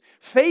faith is.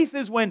 Faith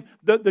is when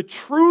the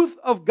truth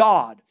of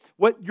God,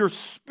 what your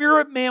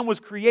spirit man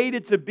was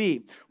created to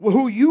be,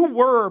 who you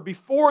were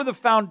before the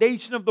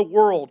foundation of the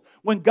world,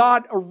 when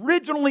God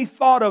originally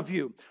thought of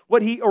you,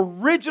 what He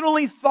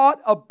originally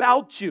thought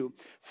about you.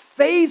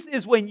 Faith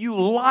is when you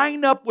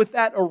line up with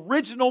that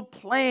original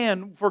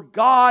plan for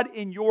God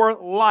in your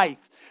life.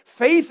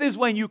 Faith is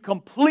when you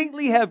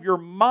completely have your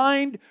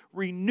mind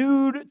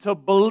renewed to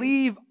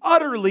believe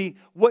utterly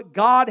what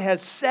God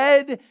has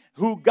said,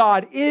 who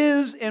God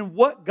is, and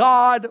what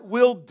God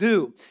will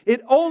do.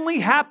 It only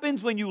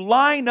happens when you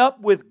line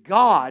up with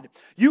God.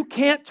 You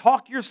can't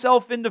talk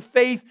yourself into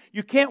faith.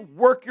 You can't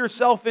work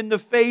yourself into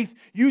faith.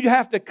 You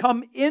have to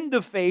come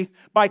into faith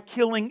by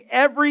killing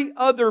every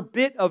other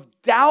bit of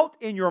doubt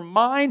in your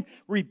mind,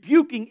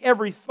 rebuking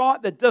every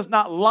thought that does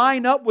not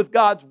line up with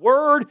God's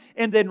Word,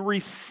 and then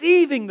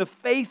receiving the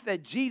faith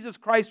that Jesus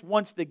Christ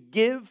wants to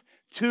give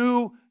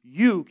to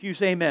you. Can you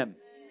say amen?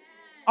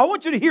 I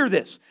want you to hear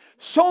this.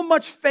 So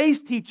much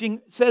faith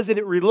teaching says that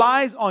it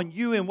relies on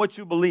you and what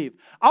you believe.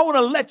 I want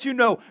to let you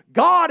know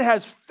God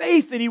has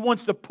faith and He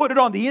wants to put it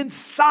on the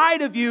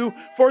inside of you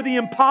for the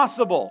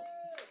impossible.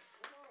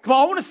 Come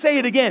on, I want to say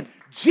it again.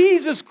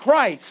 Jesus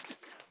Christ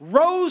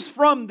rose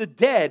from the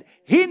dead.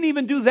 He didn't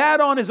even do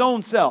that on His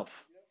own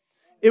self.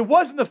 It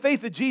wasn't the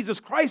faith of Jesus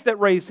Christ that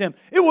raised Him.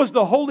 It was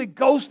the Holy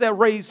Ghost that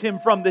raised Him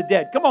from the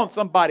dead. Come on,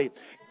 somebody.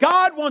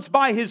 God wants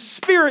by His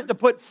Spirit to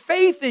put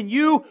faith in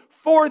you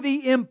for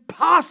the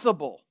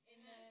impossible.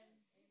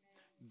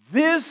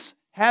 This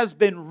has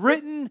been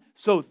written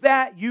so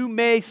that you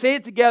may, say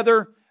it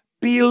together,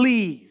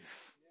 believe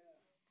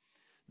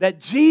that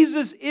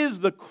Jesus is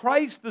the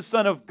Christ, the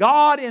Son of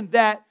God, and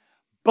that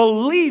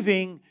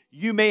believing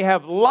you may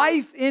have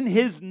life in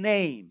His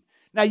name.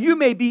 Now, you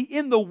may be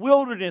in the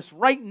wilderness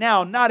right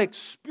now, not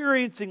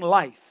experiencing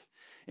life.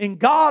 And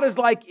God is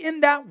like, in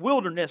that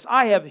wilderness,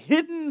 I have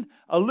hidden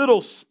a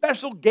little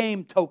special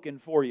game token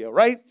for you,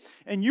 right?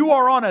 And you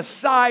are on a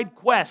side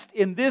quest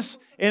in this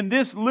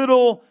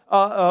little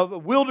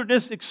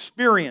wilderness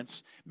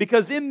experience.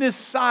 Because in this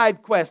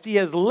side quest, He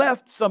has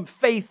left some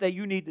faith that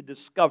you need to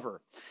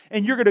discover.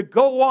 And you're going to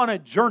go on a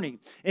journey.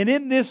 And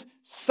in this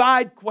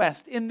side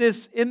quest, in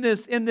this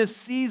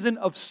season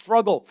of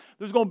struggle,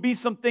 there's going to be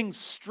some things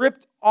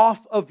stripped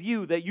off of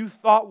you that you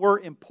thought were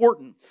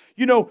important.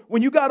 You know,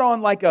 when you got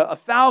on like a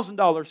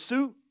 $1,000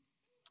 suit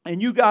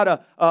and you got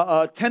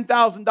a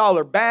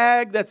 $10,000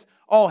 bag that's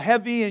all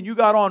heavy and you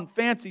got on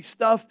fancy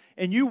stuff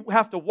and you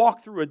have to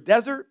walk through a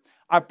desert,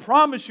 I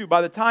promise you,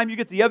 by the time you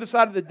get to the other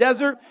side of the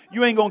desert,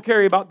 you ain't going to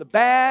care about the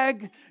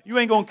bag. You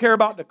ain't going to care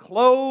about the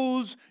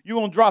clothes. You're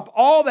going to drop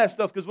all that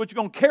stuff because what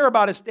you're going to care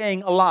about is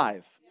staying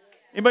alive.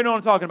 Anybody know what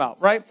I'm talking about,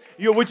 right?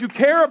 What you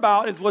care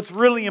about is what's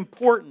really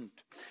important.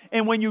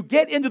 And when you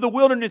get into the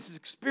wilderness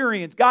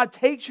experience, God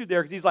takes you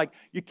there because He's like,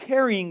 you're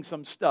carrying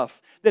some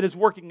stuff that is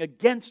working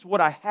against what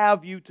I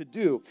have you to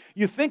do.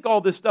 You think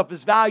all this stuff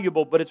is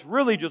valuable, but it's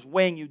really just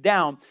weighing you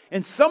down.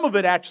 And some of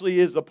it actually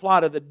is a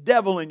plot of the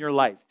devil in your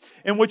life.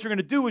 And what you're going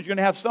to do is you're going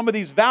to have some of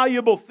these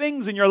valuable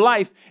things in your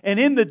life. And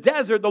in the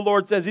desert, the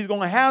Lord says He's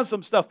going to have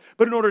some stuff.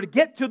 But in order to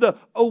get to the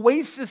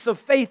oasis of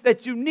faith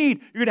that you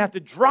need, you're going to have to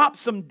drop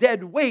some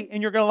dead weight.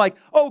 And you're going to like,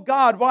 oh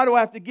God, why do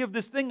I have to give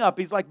this thing up?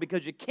 He's like,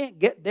 because you can't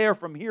get there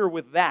from here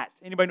with that.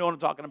 Anybody know what I'm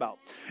talking about?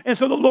 And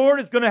so the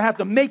Lord is going to have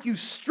to make you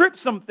strip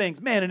some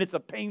things, man, and it's a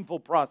painful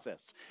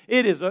process.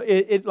 It is.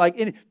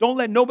 Don't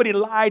let nobody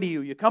lie to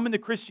you. You come into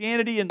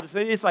Christianity and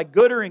it's like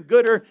gooder and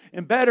gooder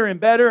and better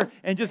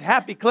and just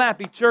happy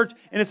clappy church,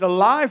 and it's a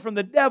lie from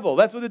the devil.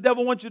 That's what the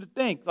devil wants you to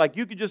think. Like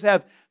you could just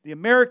have the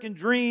American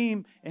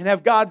dream and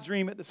have God's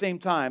dream at the same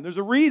time. There's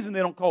a reason they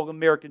don't call it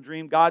American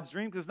dream God's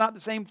dream, because it's not the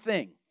same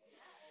thing.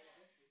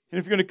 And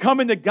if you're going to come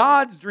into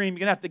God's dream, you're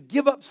going to have to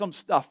give up some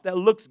stuff that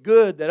looks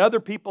good, that other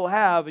people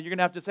have, and you're going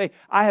to have to say,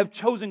 I have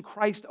chosen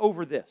Christ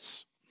over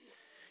this.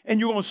 And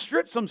you're going to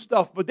strip some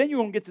stuff, but then you're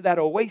going to get to that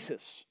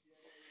oasis.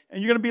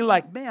 And you're going to be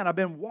like, man, I've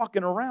been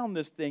walking around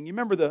this thing. You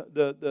remember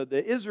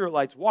the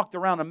Israelites walked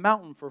around a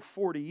mountain for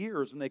 40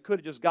 years, and they could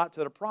have just got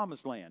to the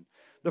promised land.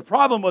 The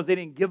problem was they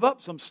didn't give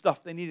up some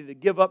stuff they needed to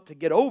give up to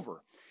get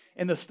over.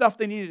 And the stuff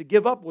they needed to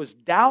give up was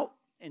doubt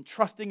and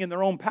trusting in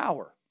their own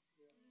power.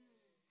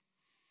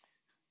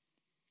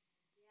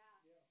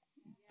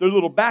 Their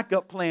little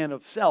backup plan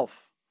of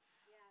self.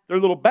 Their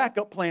little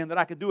backup plan that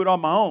I could do it on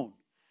my own.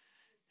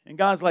 And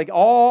God's like,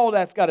 all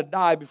that's got to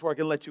die before I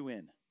can let you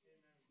in.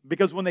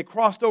 Because when they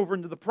crossed over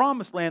into the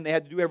promised land, they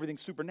had to do everything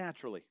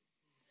supernaturally.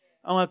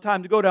 I don't have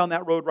time to go down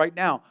that road right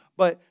now.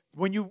 But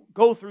when you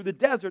go through the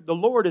desert, the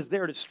Lord is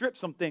there to strip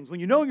some things.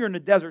 When you know you're in a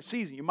desert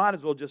season, you might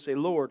as well just say,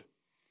 Lord,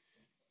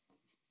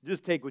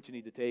 just take what you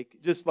need to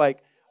take. Just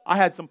like I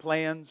had some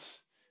plans.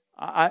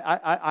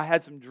 I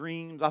had some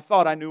dreams. I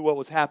thought I knew what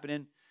was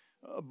happening.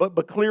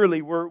 But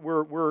clearly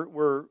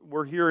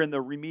we're here in the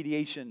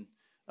remediation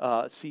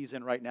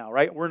season right now,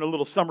 right? We're in a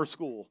little summer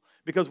school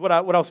because what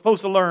I was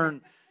supposed to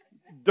learn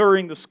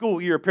during the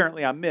school year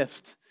apparently I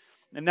missed,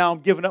 and now I'm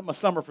giving up my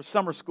summer for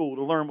summer school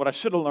to learn what I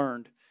should have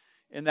learned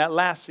in that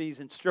last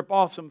season. Strip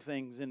off some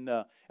things. And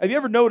have you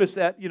ever noticed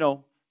that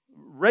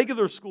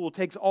regular school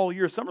takes all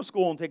year? Summer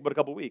school won't take but a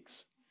couple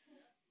weeks.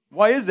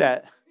 Why is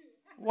that?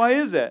 Why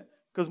is that?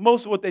 Because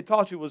most of what they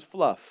taught you was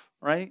fluff,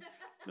 right?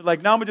 They're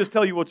like, now I'm going to just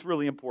tell you what's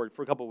really important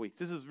for a couple of weeks.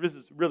 This is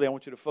really, I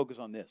want you to focus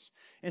on this.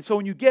 And so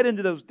when you get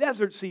into those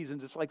desert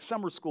seasons, it's like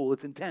summer school.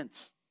 It's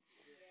intense.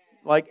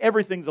 Like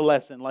everything's a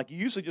lesson. Like you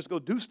usually just go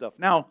do stuff.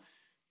 Now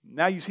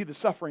you see the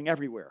suffering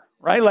everywhere,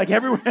 right? Like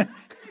everywhere.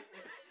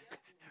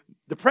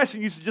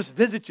 Depression used to just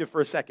visit you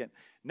for a second.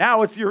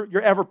 Now it's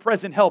your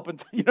ever-present help.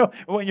 And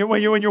when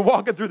you're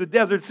walking through the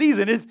desert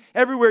season, it's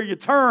everywhere you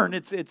turn,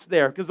 it's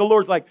there. Because the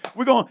Lord's like,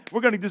 we're going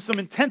to do some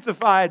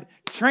intensified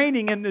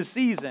training in this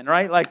season,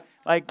 right? Like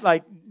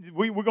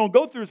we're going to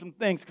go through some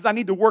things because I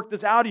need to work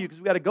this out of you because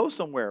we got to go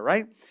somewhere,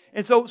 right?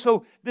 And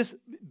so this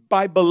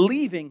by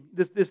believing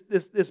this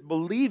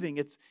believing,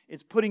 it's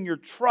putting your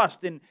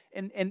trust in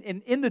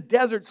the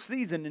desert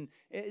season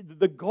and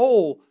the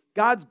goal.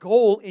 God's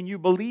goal in you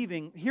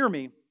believing, hear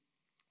me.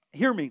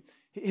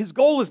 His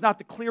goal is not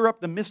to clear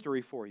up the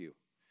mystery for you.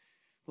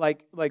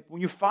 Like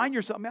when you find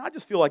yourself, man, I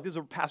just feel like this is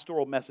a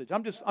pastoral message.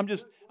 I'm just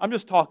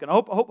talking. I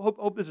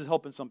hope this is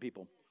helping some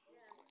people.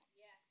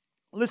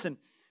 Listen,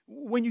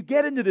 when you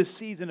get into this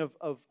season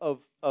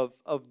of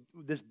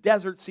this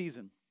desert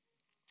season,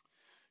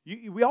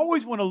 we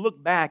always want to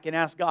look back and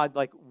ask God,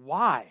 like,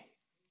 why?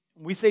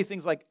 We say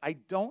things like, I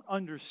don't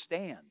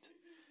understand.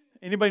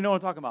 Anybody know what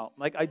I'm talking about?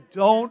 Like, I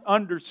don't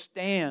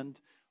understand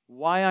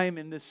why I'm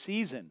in this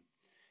season.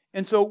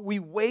 And so we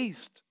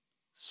waste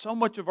so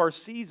much of our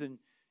season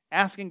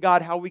asking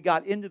God how we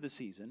got into the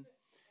season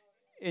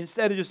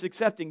instead of just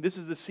accepting this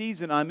is the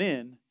season I'm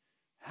in.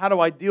 How do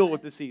I deal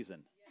with the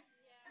season?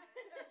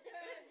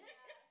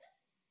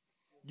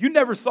 You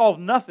never solve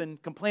nothing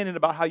complaining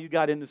about how you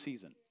got in the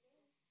season.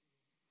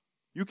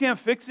 You can't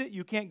fix it.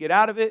 You can't get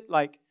out of it.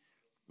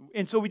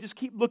 And so we just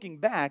keep looking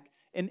back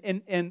and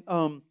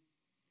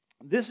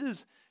This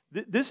is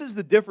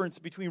the difference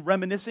between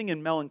reminiscing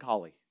and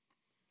melancholy.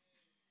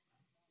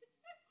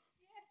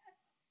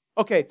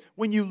 Okay,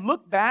 when you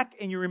look back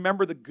and you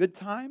remember the good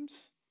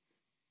times,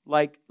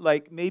 like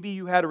maybe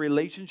you had a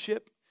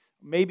relationship,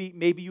 maybe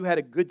you had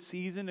a good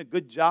season, a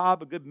good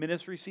job, a good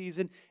ministry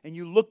season, and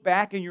you look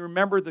back and you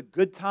remember the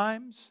good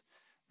times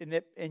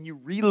and you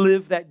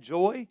relive that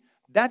joy,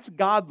 that's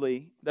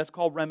godly. That's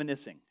called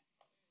reminiscing,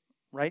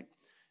 right?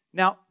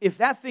 Now, if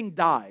that thing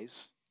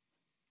dies,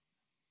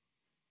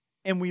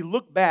 and we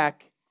look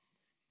back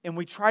and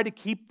we try to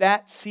keep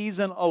that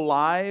season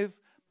alive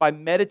by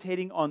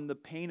meditating on the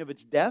pain of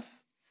its death,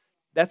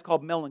 that's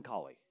called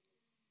melancholy.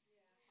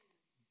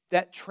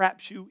 That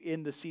traps you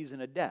in the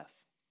season of death.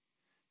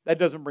 That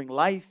doesn't bring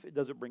life, it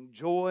doesn't bring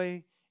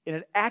joy, and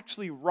it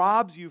actually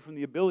robs you from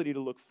the ability to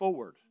look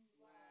forward.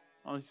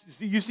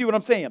 You see what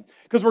I'm saying?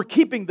 Because we're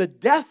keeping the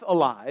death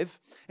alive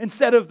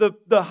instead of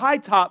the high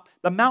top,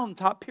 the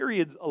mountaintop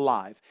periods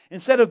alive.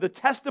 Instead of the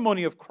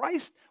testimony of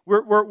Christ,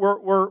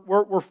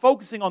 we're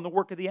focusing on the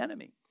work of the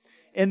enemy.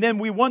 And then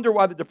we wonder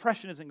why the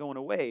depression isn't going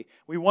away.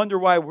 We wonder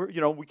why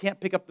we can't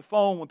pick up the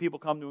phone when people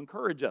come to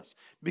encourage us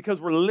because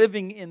we're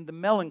living in the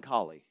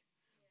melancholy.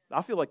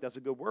 I feel like that's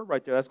a good word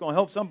right there. That's going to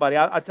help somebody.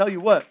 I tell you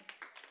what.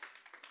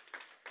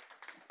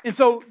 And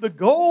so the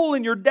goal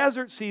in your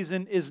desert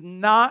season is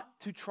not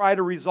to try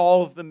to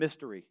resolve the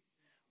mystery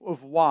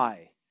of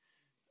why.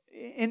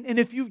 And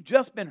if you've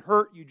just been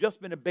hurt, you've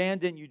just been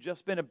abandoned, you've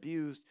just been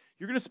abused,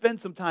 you're going to spend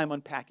some time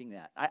unpacking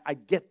that. I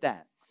get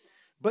that.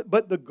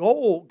 But the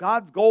goal,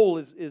 God's goal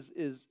is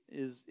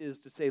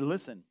to say,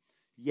 listen,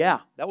 yeah,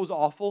 that was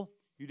awful.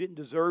 You didn't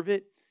deserve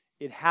it.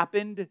 It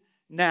happened.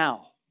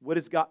 Now,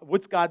 what's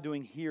God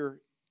doing here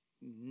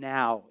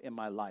now in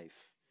my life?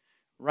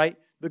 Right?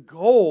 The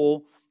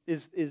goal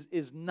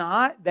is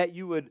not that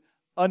you would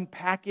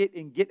unpack it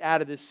and get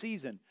out of this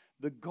season.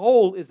 The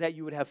goal is that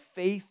you would have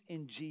faith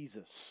in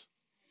Jesus,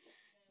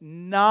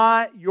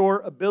 not your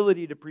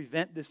ability to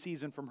prevent this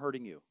season from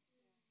hurting you.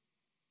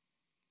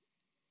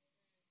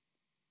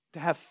 To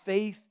have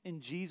faith in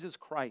Jesus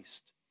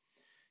Christ.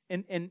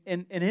 And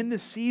in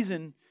this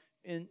season,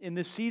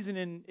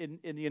 in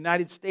the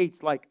United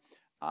States, like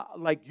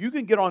you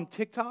can get on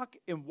TikTok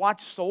and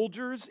watch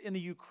soldiers in the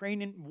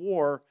Ukrainian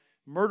war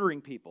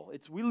murdering people.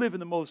 We live in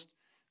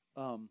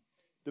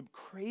the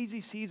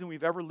crazy season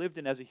we've ever lived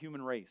in as a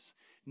human race.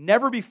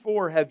 Never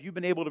before have you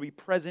been able to be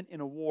present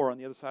in a war on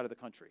the other side of the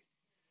country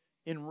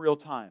in real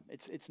time.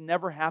 It's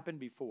never happened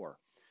before.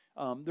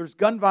 There's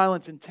gun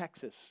violence in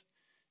Texas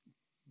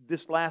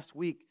this last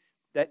week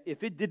that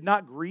if it did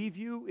not grieve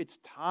you, it's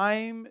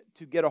time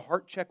to get a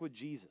heart check with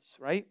Jesus,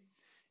 right?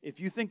 If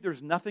you think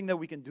there's nothing that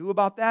we can do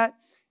about that,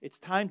 it's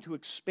time to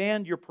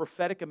expand your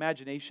prophetic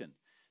imagination.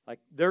 Like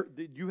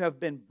you have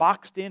been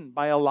boxed in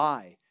by a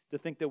lie to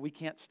think that we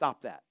can't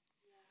stop that.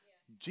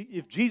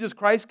 If Jesus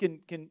Christ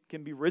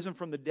can be risen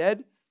from the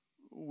dead,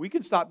 we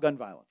can stop gun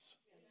violence.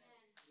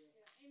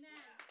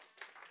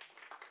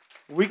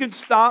 We can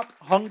stop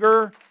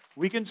hunger.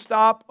 We can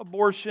stop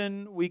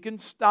abortion. We can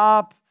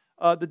stop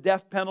the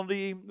death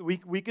penalty.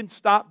 We can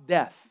stop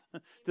death.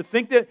 To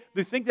think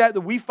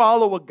that we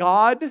follow a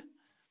God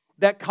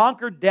that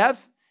conquered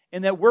death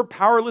and that we're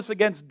powerless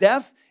against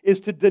death is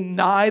to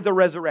deny the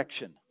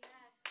resurrection.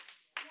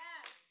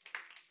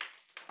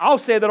 I'll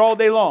say that all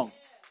day long.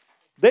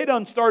 They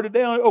done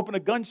opened a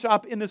gun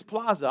shop in this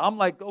plaza. I'm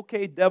like,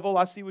 okay, devil,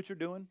 I see what you're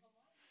doing.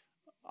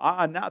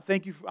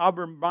 Thank you. I'll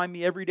remind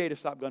me every day to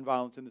stop gun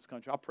violence in this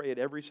country. I'll pray it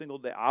every single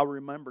day. I'll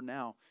remember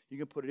now. You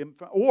can put it in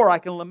front, or I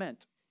can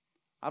lament.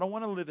 I don't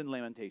want to live in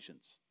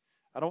lamentations.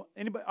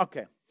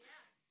 Okay.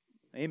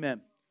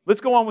 Amen.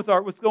 Let's go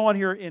on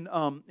here in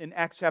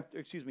Acts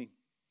chapter,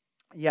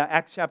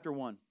 Acts chapter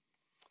 1.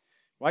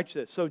 Watch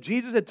this. So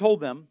Jesus had told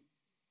them,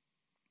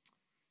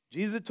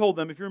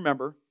 if you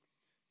remember,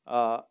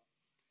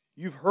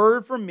 you've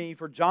heard from me,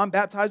 for John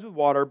baptized with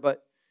water,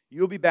 but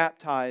you'll be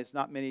baptized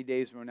not many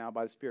days from now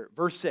by the Spirit.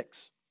 Verse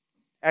 6.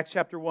 Acts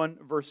chapter 1,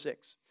 verse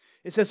 6.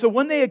 It says, so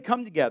when they had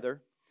come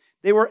together,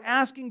 they were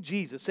asking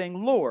Jesus,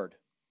 saying, Lord,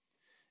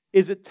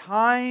 is it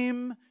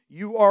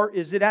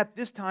at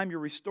this time you're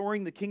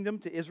restoring the kingdom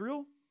to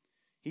Israel?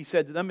 He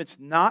said to them, it's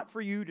not for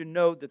you to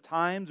know the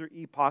times or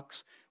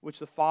epochs which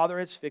the Father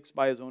has fixed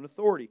by His own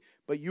authority,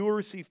 but you will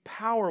receive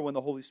power when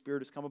the Holy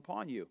Spirit has come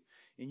upon you.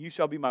 And you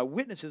shall be my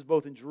witnesses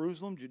both in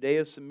Jerusalem,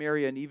 Judea,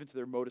 Samaria, and even to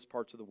the remotest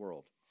parts of the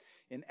world.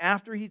 And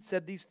after he'd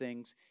said these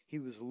things, he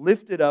was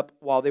lifted up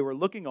while they were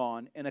looking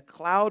on, and a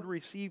cloud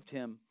received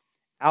him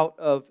out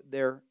of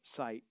their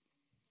sight.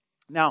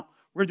 Now,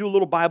 we're going to do a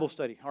little Bible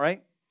study, all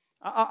right?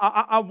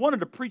 I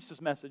wanted to preach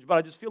this message, but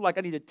I just feel like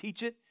I need to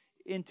teach it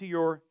into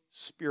your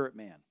spirit,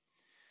 man.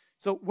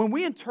 So when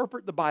we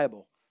interpret the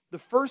Bible, the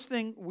first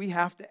thing we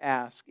have to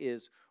ask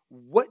is,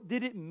 what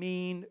did it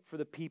mean for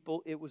the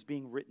people it was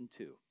being written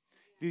to?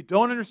 If you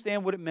don't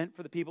understand what it meant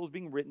for the people it was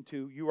being written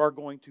to, you are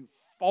going to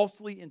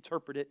falsely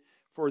interpret it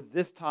for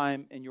this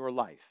time in your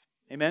life.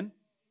 Amen?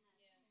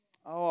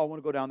 Oh, I want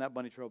to go down that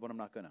bunny trail, but I'm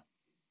not going to.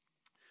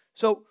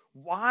 So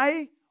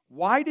why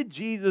did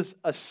Jesus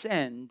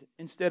ascend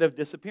instead of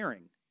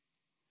disappearing?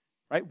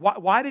 Right?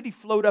 Why did he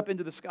float up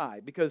into the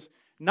sky? Because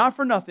not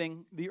for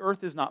nothing, the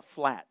earth is not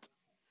flat.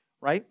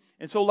 Right?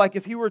 And so like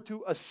if he were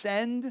to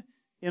ascend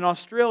in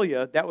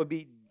Australia, that would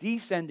be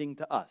descending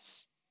to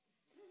us.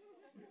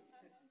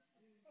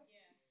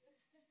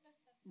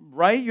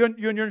 Right? You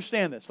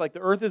understand this. Like the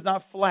earth is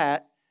not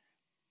flat,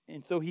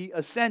 and so he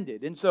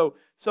ascended. And so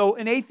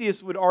an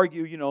atheist would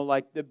argue,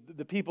 like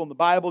the people in the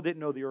Bible didn't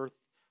know the earth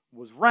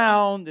was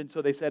round, and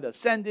so they said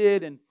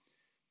ascended, and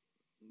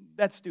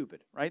that's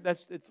stupid, right?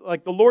 It's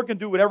like the Lord can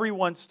do whatever He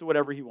wants to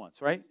whatever He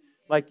wants, right?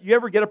 Like you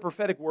ever get a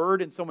prophetic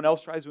word and someone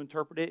else tries to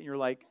interpret it, and you're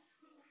like,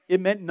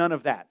 it meant none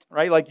of that,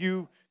 right? Like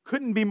you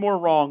couldn't be more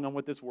wrong on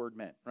what this word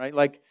meant, right?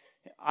 Like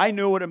I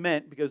know what it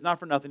meant because not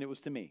for nothing it was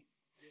to me.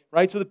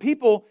 Right? So the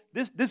people,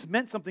 this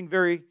meant something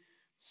very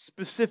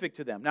specific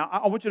to them. Now,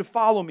 I want you to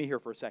follow me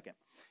here for a second.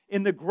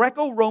 In the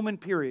Greco-Roman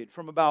period,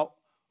 from about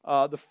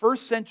the 1st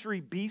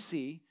century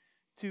BC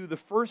to the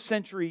 1st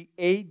century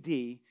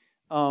AD,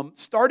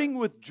 starting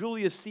with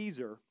Julius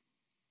Caesar,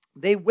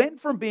 they went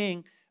from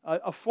being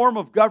a form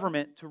of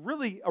government to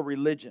really a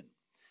religion.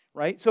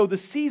 Right? So the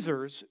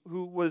Caesars,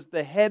 who was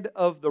the head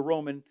of the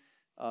Roman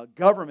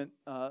government,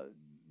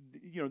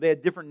 they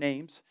had different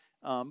names.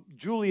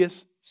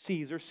 Julius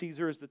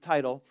Caesar is the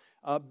title,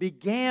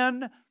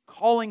 began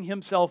calling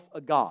himself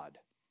a god,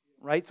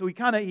 right? So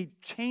he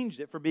changed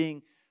it from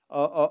being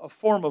a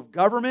form of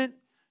government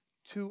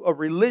to a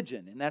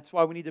religion. And that's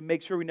why we need to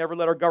make sure we never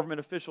let our government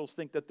officials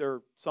think that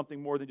they're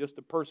something more than just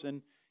a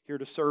person here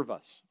to serve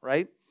us,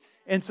 right?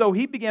 And so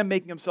he began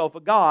making himself a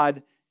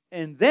god,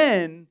 and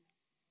then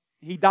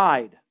he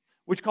died,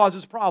 which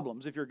causes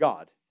problems if you're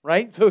God,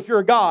 right? So if you're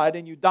a god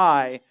and you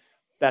die,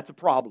 that's a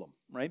problem.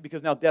 Right?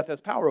 Because now death has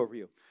power over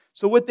you.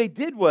 So what they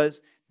did was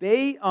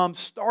they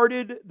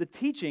started the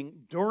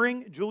teaching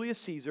during Julius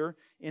Caesar,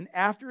 and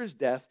after his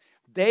death,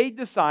 they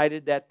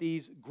decided that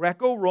these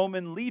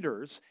Greco-Roman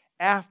leaders,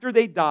 after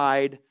they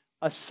died,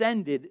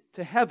 ascended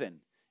to heaven,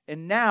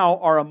 and now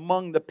are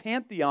among the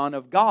pantheon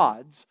of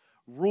gods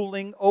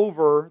ruling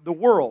over the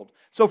world.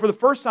 So for the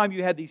first time,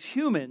 you had these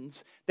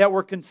humans that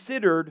were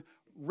considered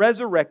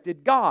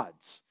resurrected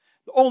gods.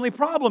 The only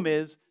problem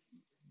is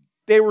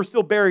they were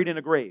still buried in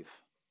a grave.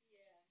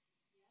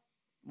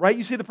 Right?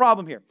 You see the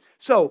problem here.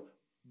 So,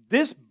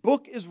 this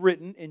book is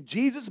written, and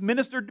Jesus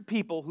ministered to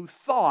people who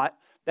thought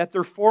that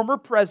their former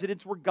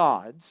presidents were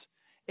gods,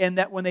 and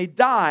that when they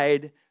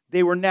died,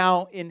 they were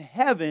now in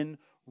heaven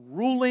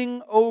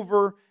ruling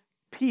over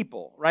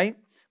people, right?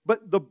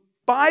 But the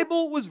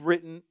Bible was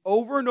written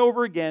over and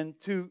over again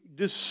to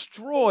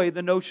destroy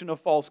the notion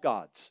of false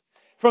gods.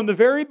 From the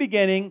very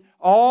beginning,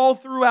 all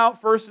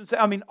throughout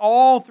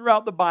all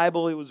throughout the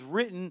Bible, it was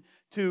written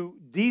to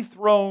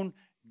dethrone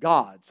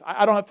gods.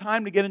 I don't have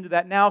time to get into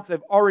that now because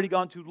I've already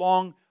gone too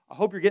long. I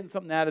hope you're getting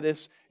something out of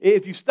this.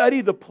 If you study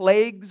the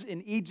plagues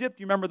in Egypt,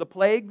 you remember the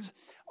plagues?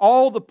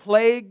 All the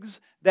plagues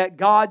that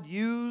God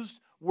used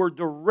were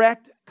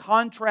direct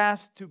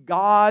contrast to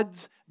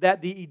gods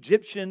that the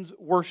Egyptians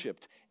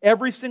worshipped.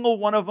 Every single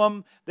one of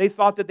them, they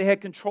thought that they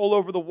had control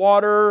over the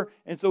water,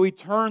 and so He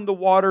turned the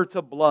water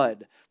to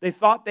blood. They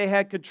thought they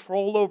had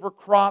control over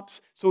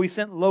crops, so He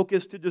sent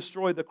locusts to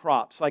destroy the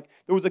crops. Like,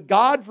 there was a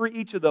god for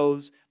each of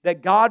those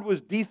that God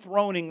was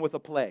dethroning with a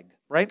plague,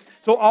 right?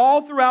 So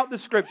all throughout the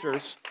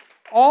Scriptures,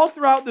 all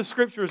throughout the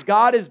scriptures,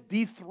 God is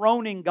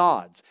dethroning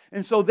gods.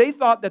 And so they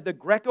thought that the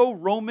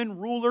Greco-Roman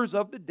rulers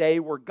of the day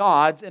were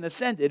gods and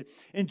ascended.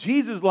 And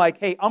Jesus is like,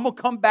 hey, I'm going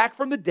to come back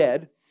from the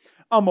dead.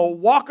 I'm going to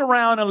walk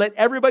around and let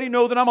everybody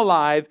know that I'm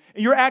alive,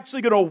 and you're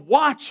actually going to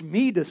watch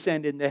me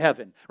descend into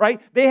heaven,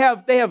 right? They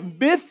have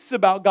myths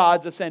about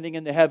gods ascending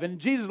into heaven. And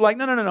Jesus is like,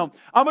 no.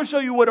 I'm going to show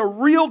you what a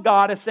real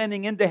God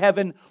ascending into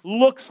heaven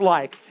looks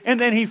like.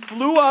 And then he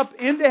flew up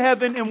into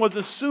heaven and was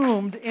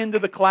assumed into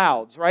the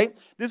clouds, right?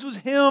 This was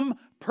him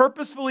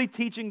purposefully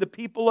teaching the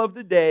people of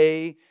the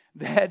day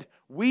that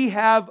we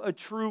have a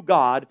true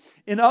God.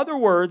 In other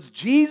words,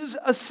 Jesus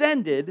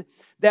ascended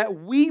that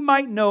we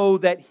might know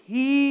that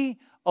he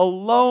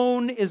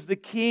alone is the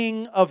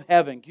King of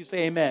heaven. Can you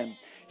say amen?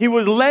 He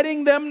was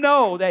letting them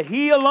know that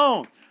he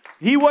alone.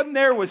 He wasn't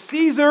there with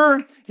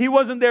Caesar. He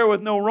wasn't there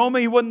with no Roma.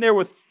 He wasn't there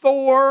with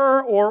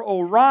Thor or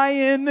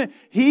Orion.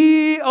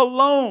 He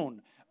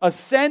alone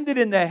ascended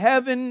into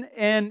heaven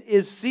and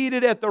is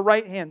seated at the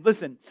right hand.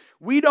 Listen,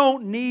 we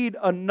don't need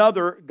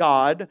another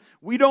God.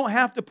 We don't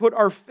have to put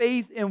our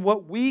faith in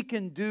what we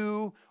can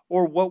do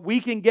or what we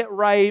can get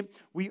right.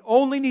 We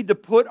only need to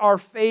put our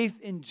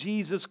faith in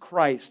Jesus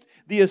Christ,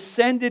 the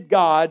ascended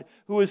God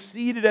who is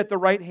seated at the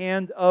right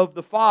hand of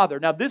the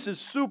Father. Now, this is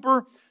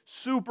super,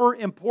 super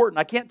important.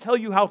 I can't tell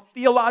you how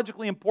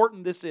theologically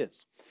important this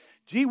is.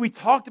 We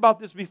talked about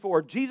this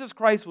before. Jesus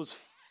Christ was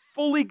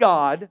fully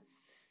God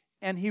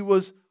and he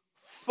was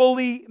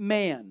fully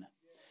man.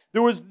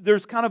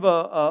 There's kind of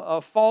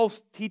a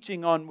false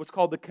teaching on what's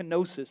called the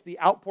kenosis, the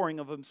outpouring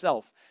of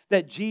himself,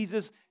 that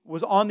Jesus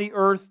was on the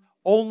earth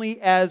only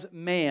as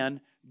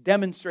man,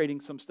 demonstrating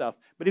some stuff.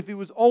 But if he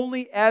was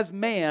only as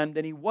man,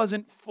 then he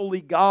wasn't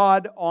fully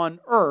God on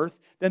earth.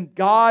 Then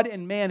God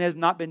and man have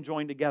not been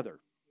joined together.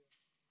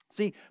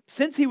 See,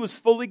 since he was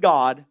fully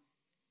God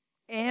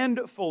and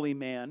fully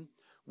man,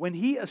 when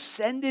he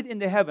ascended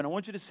into heaven, I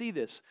want you to see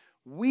this,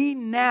 we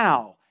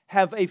now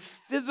have a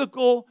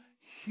physical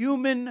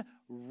human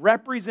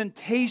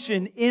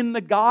representation in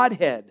the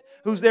Godhead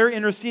who's there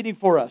interceding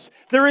for us.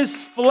 There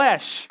is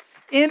flesh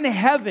in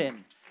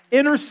heaven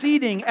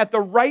interceding at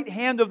the right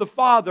hand of the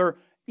Father,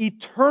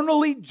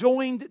 eternally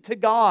joined to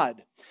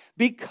God.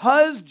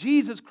 Because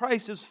Jesus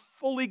Christ is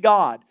fully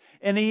God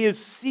and he is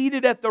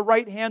seated at the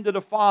right hand of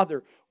the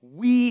Father,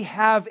 we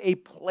have a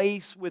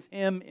place with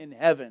him in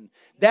heaven.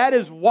 That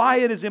is why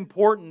it is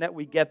important that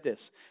we get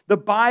this. The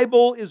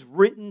Bible is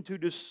written to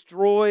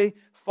destroy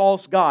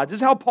false gods.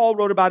 This is how Paul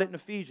wrote about it in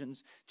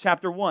Ephesians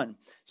chapter 1.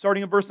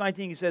 Starting in verse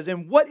 19, he says,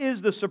 "And what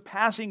is the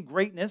surpassing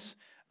greatness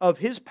of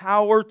his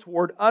power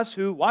toward us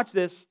who," watch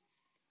this,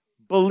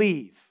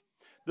 "believe."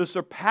 The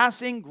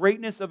surpassing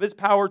greatness of his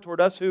power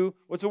toward us who,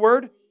 what's the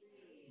word?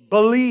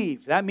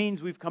 Believe. That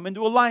means we've come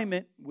into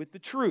alignment with the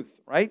truth,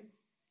 right?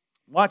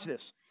 Watch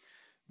this.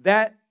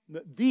 That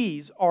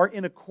these are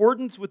in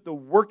accordance with the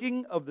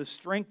working of the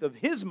strength of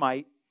his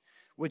might,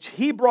 which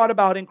he brought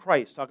about in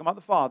Christ, talking about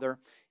the Father,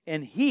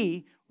 and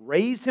he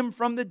raised him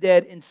from the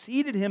dead and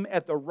seated him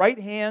at the right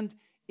hand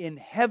in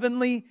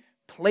heavenly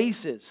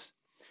places,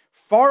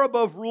 far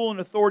above rule and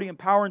authority and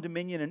power and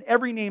dominion and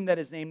every name that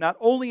is named, not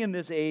only in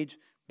this age,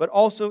 but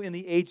also in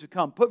the age to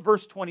come. Put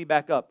verse 20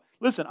 back up.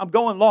 Listen, I'm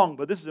going long,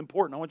 but this is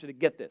important. I want you to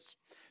get this.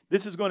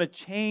 This is going to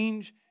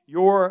change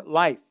your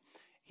life.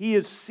 He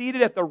is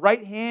seated at the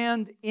right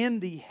hand in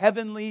the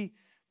heavenly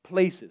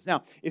places.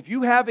 Now, if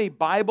you have a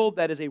Bible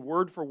that is a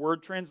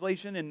word-for-word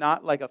translation and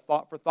not like a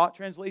thought-for-thought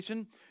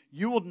translation,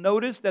 you will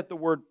notice that the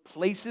word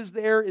places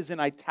there is in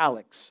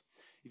italics.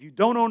 If you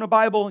don't own a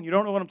Bible and you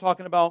don't know what I'm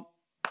talking about,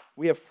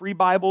 we have free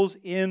Bibles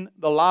in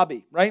the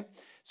lobby, right?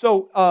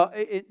 So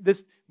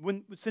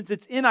since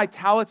it's in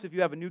italics, if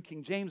you have a New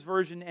King James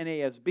Version,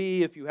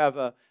 NASB, if you have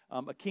a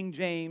King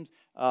James,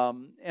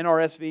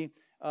 NRSV,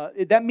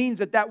 that means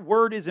that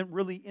word isn't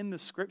really in the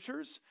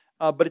Scriptures,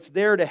 but it's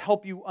there to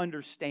help you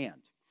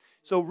understand.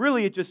 So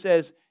really it just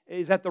says,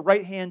 is at the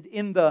right hand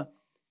in the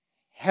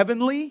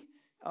heavenly,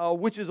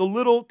 which is a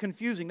little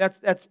confusing.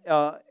 That's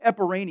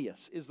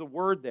epiranius is the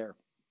word there.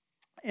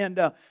 And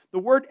the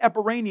word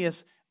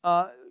epiranius,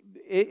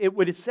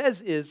 what it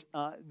says is,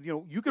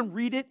 you can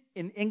read it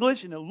in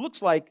English, and it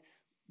looks like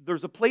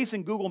there's a place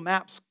in Google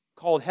Maps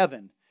called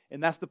heaven,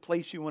 and that's the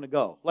place you want to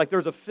go. Like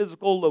there's a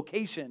physical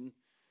location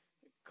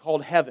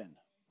called heaven,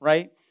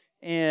 right?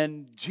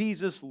 And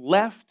Jesus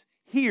left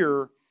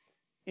here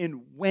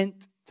and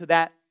went to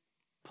that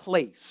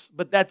place.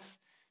 But that's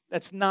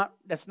not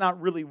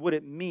really what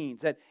it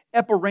means. That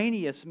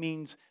epiranius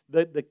means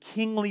the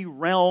kingly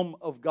realm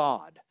of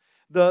God.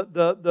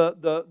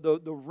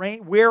 The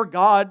reign, where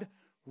God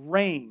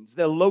reigns,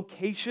 the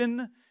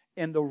location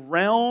and the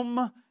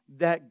realm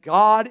that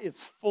God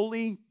is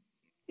fully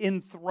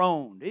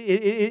enthroned.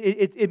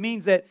 It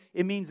means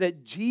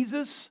that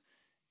Jesus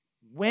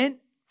went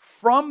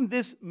from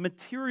this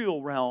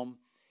material realm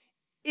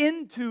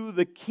into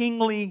the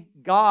kingly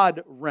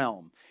God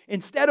realm.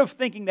 Instead of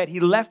thinking that he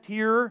left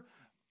here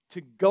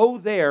to go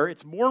there,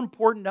 it's more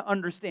important to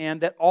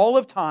understand that all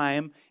of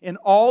time and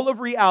all of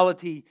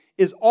reality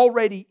is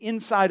already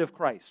inside of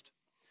Christ.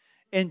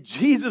 And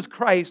Jesus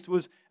Christ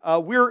was,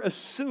 we're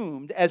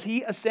assumed, as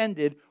He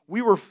ascended,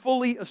 we were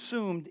fully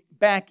assumed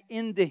back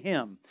into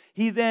Him.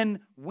 He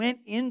then went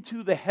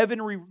into the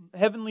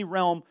heavenly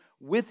realm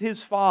with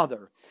His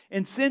Father.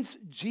 And since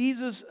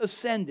Jesus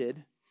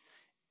ascended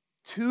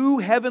to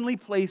heavenly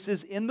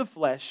places in the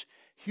flesh,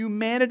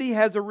 humanity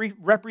has a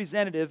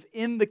representative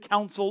in the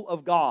council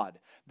of God.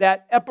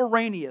 That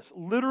Epiranius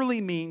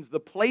literally means the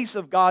place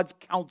of God's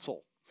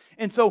counsel.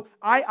 And so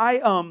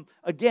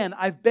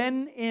I've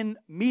been in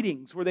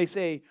meetings where they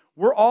say,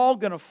 we're all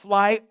going to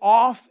fly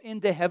off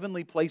into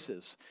heavenly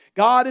places.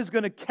 God is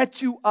going to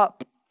catch you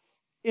up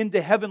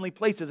into heavenly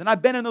places. And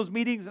I've been in those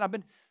meetings and I've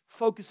been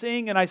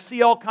focusing and I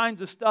see all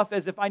kinds of stuff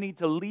as if I need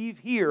to leave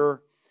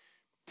here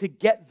to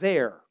get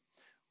there.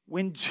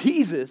 When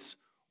Jesus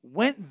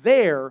went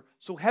there,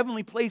 so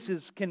heavenly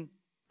places can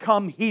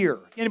come here.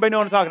 Anybody know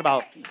what I'm talking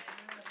about?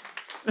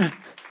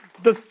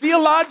 The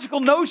theological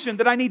notion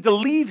that I need to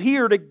leave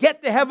here to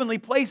get to heavenly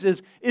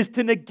places is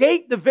to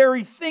negate the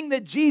very thing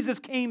that Jesus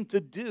came to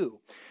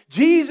do.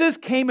 Jesus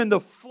came in the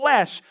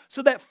flesh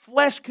so that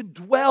flesh could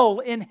dwell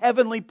in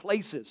heavenly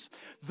places.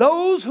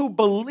 Those who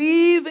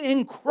believe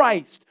in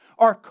Christ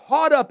are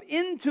caught up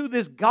into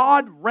this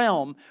God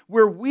realm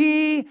where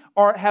we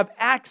have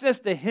access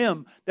to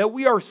Him, that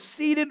we are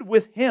seated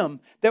with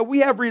Him, that we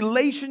have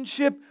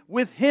relationship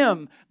with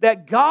Him,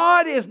 that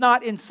God is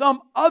not in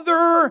some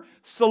other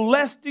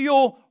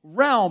celestial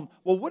realm.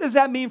 Well, what does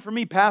that mean for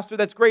me, Pastor?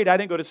 That's great. I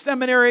didn't go to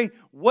seminary.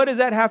 What does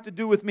that have to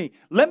do with me?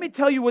 Let me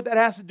tell you what that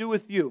has to do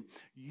with you.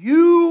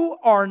 You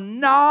are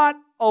not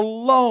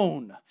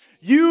alone.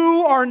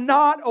 You are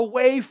not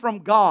away from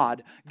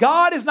God.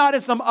 God is not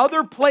in some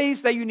other place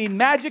that you need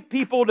magic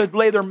people to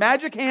lay their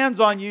magic hands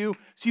on you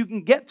so you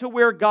can get to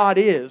where God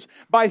is.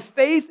 By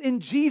faith in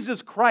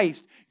Jesus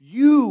Christ,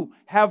 you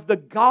have the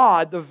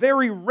God, the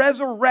very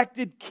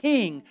resurrected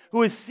King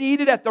who is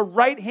seated at the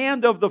right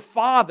hand of the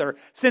Father.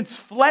 Since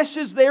flesh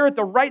is there at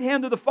the right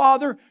hand of the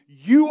Father,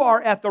 you are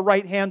at the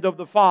right hand of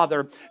the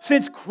Father.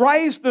 Since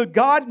Christ, the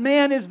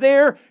God-man, is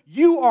there,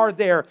 you are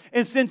there.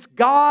 And since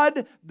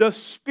God, the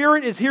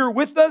Spirit, is here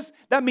with us,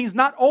 that means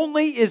not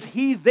only is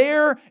He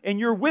there and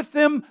you're with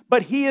Him,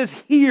 but He is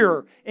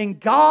here. And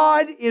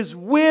God is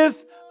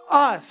with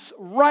us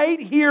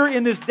right here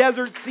in this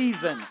desert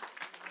season.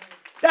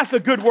 That's a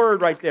good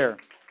word right there.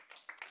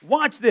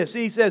 Watch this.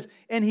 And He says,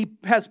 and He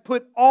has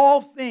put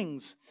all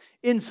things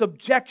in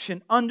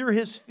subjection under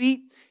His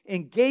feet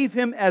and gave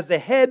Him as the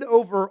head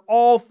over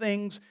all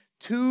things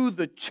to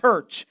the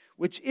church,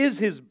 which is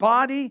His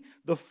body,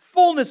 the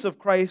fullness of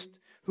Christ,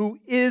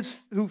 who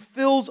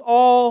fills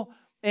all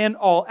and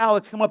all.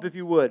 Alex, come up if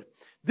you would.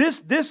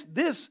 This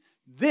is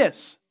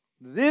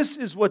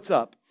what's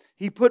up.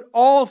 He put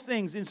all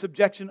things in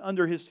subjection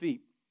under His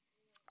feet.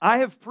 I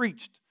have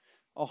preached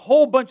a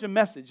whole bunch of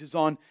messages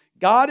on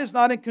God is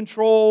not in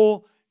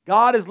control.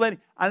 God is letting,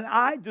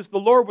 and the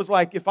Lord was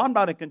like, if I'm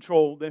not in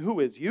control, then who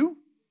is? You?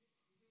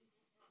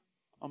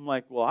 I'm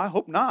like, well, I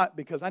hope not,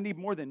 because I need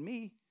more than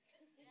me.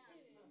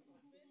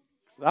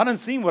 I done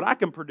seen what I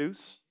can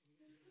produce.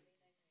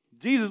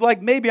 Jesus is like,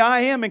 maybe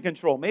I am in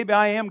control. Maybe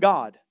I am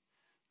God.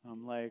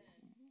 I'm like,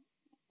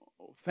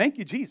 oh, thank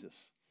you,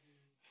 Jesus.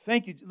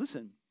 Thank you.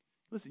 Listen,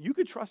 you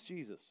could trust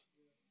Jesus.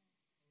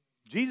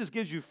 Jesus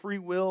gives you free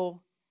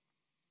will.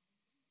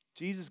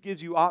 Jesus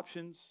gives you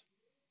options,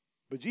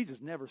 but Jesus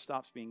never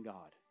stops being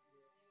God.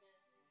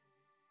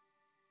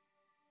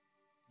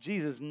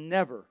 Jesus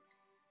never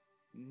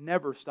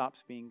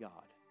stops being God.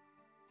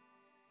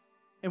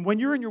 And when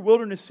you're in your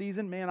wilderness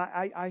season, man,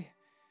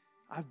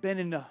 I've been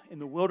in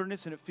the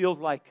wilderness, and it feels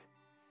like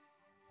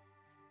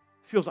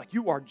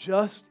you are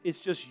it's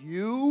just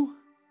you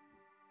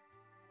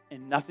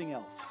and nothing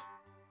else.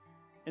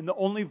 And the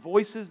only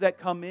voices that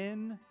come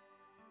in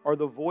are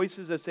the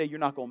voices that say you're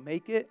not going to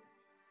make it.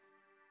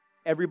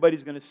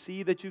 Everybody's going to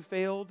see that you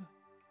failed.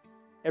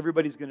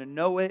 Everybody's going to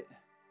know it.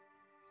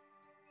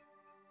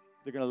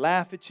 They're going to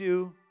laugh at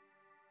you.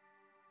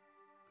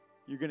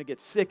 You're going to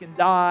get sick and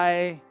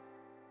die.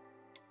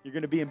 You're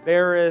going to be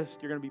embarrassed.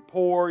 You're going to be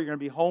poor. You're going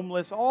to be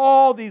homeless.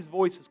 All these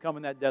voices come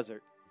in that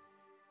desert.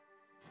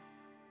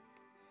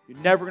 You're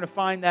never going to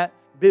find that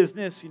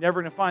business. You're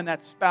never going to find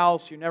that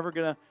spouse. You're never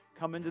going to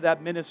come into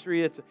that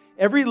ministry. It's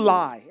every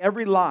lie.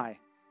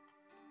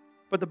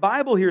 But the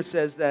Bible here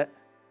says that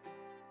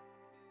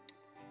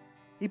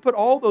He put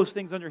all those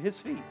things under His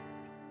feet.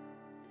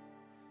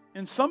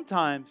 And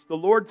sometimes the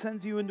Lord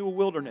sends you into a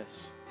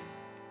wilderness.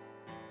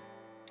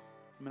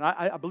 I mean,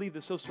 I believe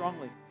this so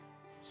strongly.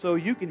 So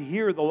you can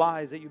hear the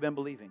lies that you've been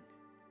believing.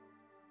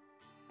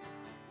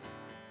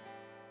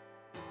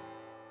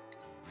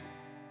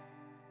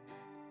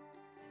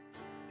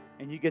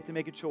 And you get to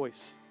make a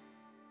choice.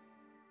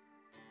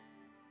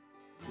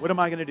 What am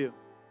I going to do?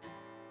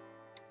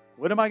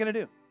 What am I going to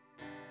do?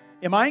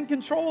 Am I in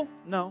control?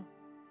 No.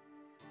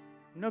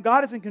 No,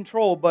 God is in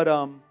control, but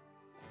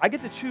I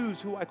get to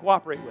choose who I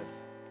cooperate with.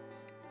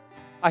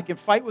 I can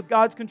fight with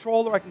God's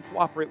control, or I can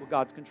cooperate with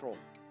God's control.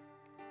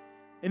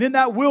 And in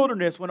that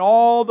wilderness, when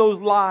all those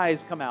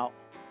lies come out,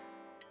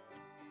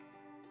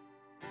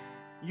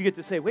 You get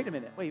to say, wait a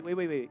minute,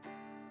 wait.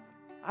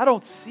 I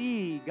don't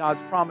see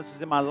God's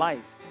promises in my life,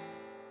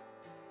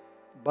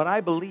 but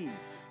I believe.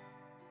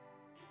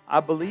 I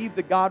believe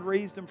that God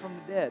raised him from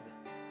the dead.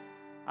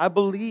 I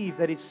believe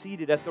that he's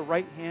seated at the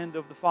right hand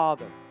of the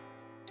Father.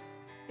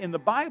 And the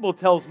Bible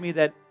tells me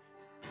that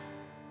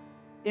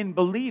in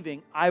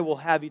believing, I will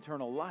have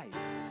eternal life.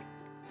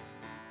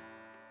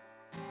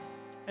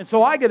 And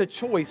so I get a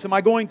choice. Am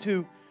I going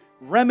to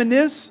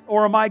reminisce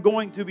or am I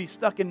going to be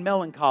stuck in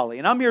melancholy?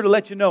 And I'm here to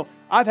let you know,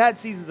 I've had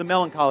seasons of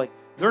melancholy.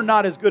 They're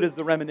not as good as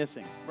the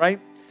reminiscing, right?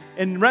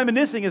 And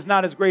reminiscing is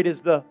not as great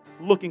as the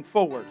looking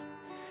forward.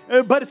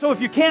 But so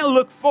if you can't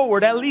look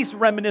forward, at least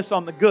reminisce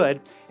on the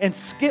good and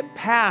skip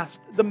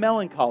past the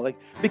melancholy,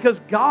 because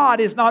God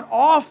is not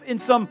off in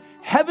some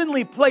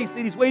heavenly place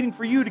that he's waiting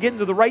for you to get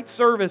into the right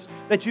service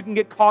that you can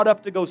get caught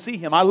up to go see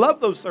him. I love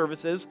those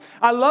services.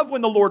 I love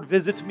when the Lord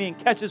visits me and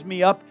catches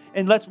me up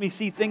and lets me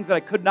see things that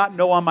I could not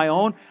know on my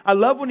own. I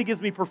love when he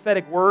gives me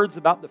prophetic words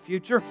about the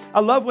future.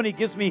 I love when he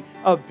gives me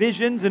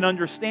visions and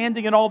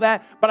understanding and all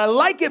that. But I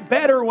like it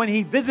better when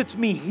he visits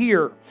me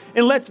here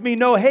and lets me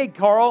know, hey,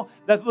 Carl,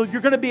 that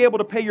you're going to be able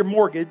to pay your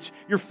mortgage.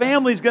 Your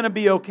family's going to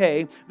be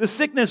okay. The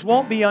sickness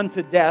won't be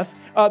unto death.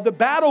 The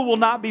battle will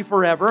not be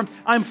forever.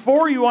 I'm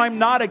for you. I'm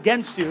not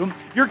against you.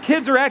 Your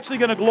kids are actually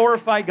going to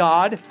glorify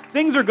God.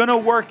 Things are going to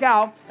work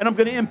out, and I'm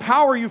going to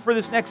empower you for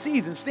this next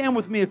season. Stand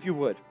with me if you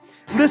would.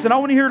 Listen, I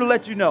want to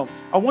let you know.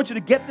 I want you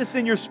to get this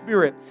in your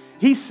spirit.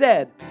 He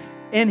said,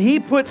 and he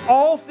put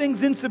all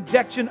things in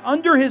subjection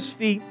under his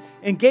feet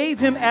and gave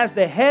him as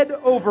the head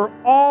over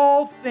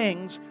all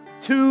things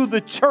to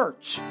the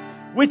church,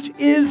 which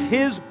is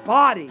his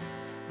body,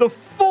 the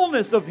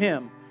fullness of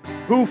him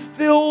who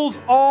fills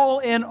all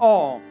in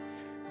all.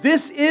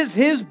 This is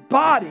his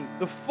body,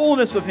 the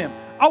fullness of him.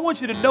 I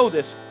want you to know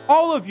this.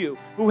 All of you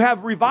who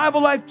have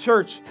Revival Life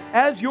Church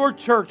as your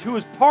church, who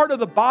is part of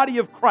the body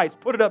of Christ,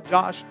 put it up,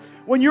 Josh.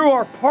 When you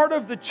are part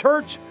of the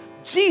church,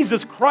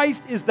 Jesus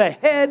Christ is the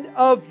head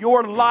of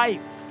your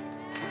life.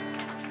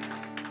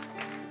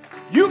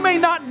 You may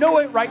not know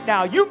it right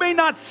now. You may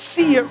not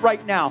see it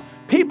right now.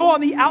 People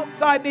on the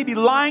outside may be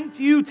lying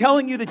to you,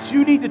 telling you that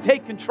you need to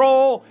take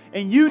control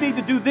and you need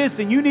to do this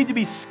and you need to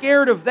be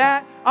scared of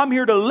that. I'm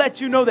here to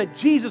let you know that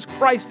Jesus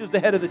Christ is the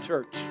head of the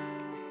church.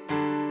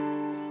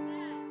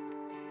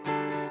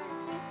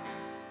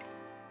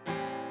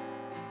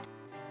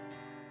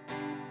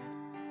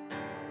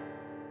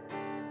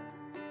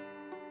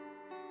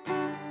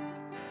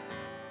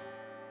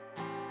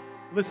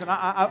 Listen,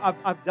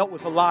 I've dealt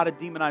with a lot of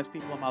demonized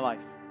people in my life.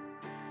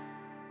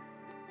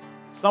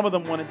 Some of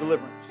them wanted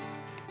deliverance.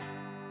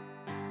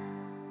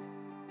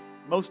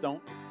 Most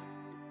don't.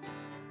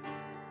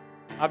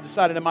 I've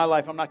decided in my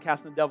life I'm not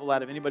casting the devil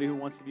out of anybody who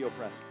wants to be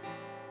oppressed.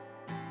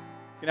 You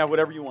can have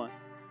whatever you want.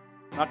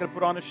 I'm not going to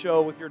put on a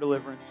show with your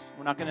deliverance.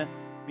 We're not going to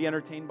be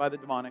entertained by the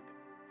demonic.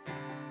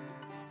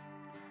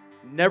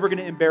 Never going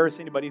to embarrass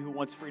anybody who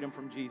wants freedom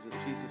from Jesus.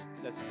 Jesus,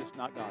 that's just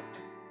not God.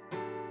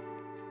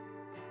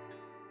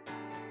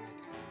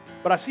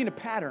 But I've seen a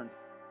pattern.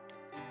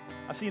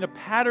 I've seen a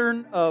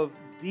pattern of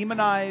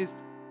demonized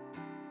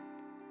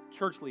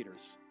church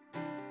leaders.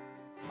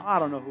 I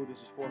don't know who this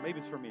is for. Maybe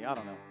it's for me. I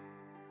don't know.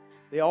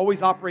 They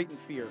always operate in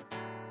fear.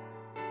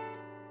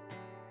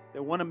 They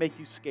want to make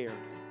you scared.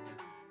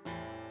 If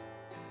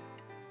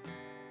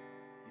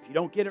you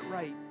don't get it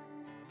right,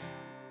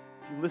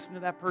 if you listen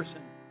to that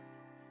person,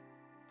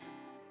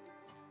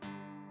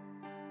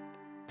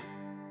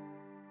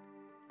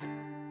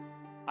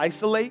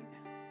 isolate.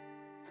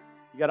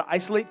 You got to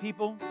isolate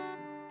people,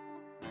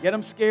 get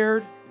them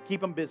scared, and keep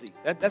them busy.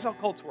 That's how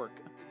cults work.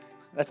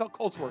 That's how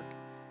cults work.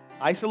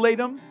 Isolate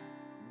them,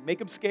 make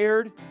them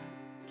scared,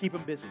 keep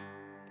them busy.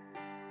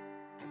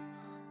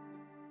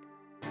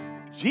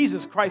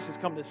 Jesus Christ has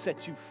come to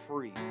set you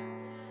free.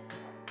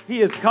 He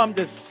has come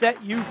to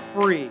set you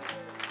free.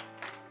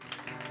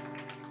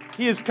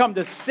 He has come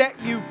to set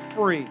you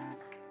free.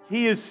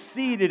 He is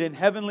seated in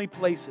heavenly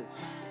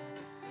places,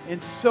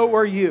 and so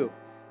are you.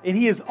 And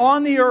He is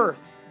on the earth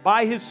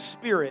by His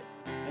Spirit,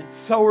 and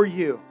so are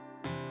you.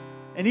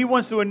 And He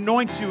wants to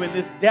anoint you in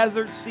this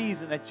desert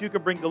season that you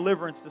can bring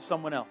deliverance to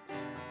someone else.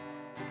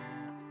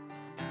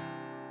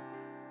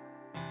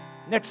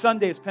 Next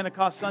Sunday is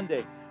Pentecost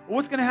Sunday. Well,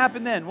 what's going to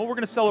happen then? Well, we're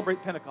going to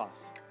celebrate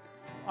Pentecost.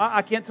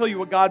 I can't tell you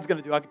what God's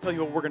going to do. I can tell you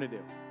what we're going to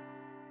do.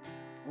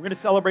 We're going to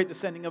celebrate the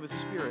sending of His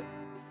Spirit.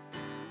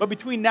 But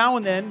between now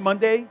and then,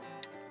 Monday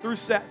through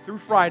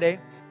Friday,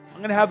 I'm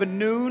going to have a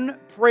noon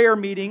prayer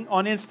meeting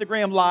on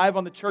Instagram Live,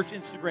 on the church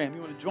Instagram.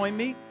 You want to join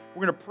me?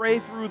 We're going to pray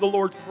through the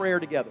Lord's Prayer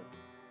together.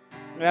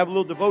 We're going to have a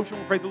little devotion.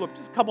 We'll pray through the Lord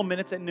just a couple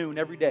minutes at noon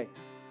every day.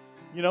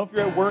 You know, if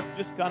you're at work,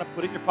 just kind of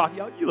put it in your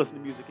pocket. You listen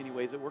to music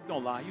anyways at work.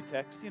 Don't lie. You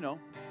text, you know.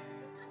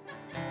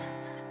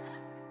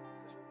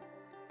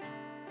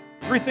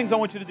 3 things I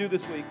want you to do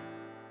this week.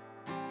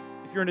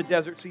 If you're in a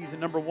desert season,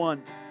 number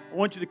 1, I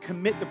want you to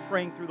commit to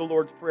praying through the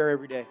Lord's Prayer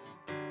every day.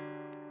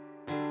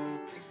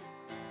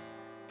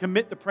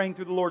 Commit to praying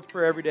through the Lord's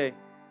Prayer every day.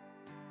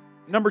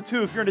 Number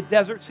 2, if you're in a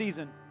desert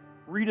season,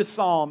 read a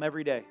psalm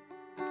every day.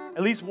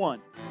 At least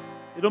one.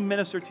 It'll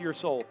minister to your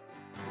soul.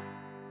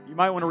 You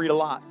might want to read a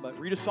lot, but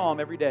read a psalm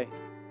every day.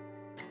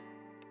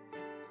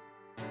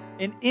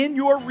 And in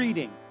your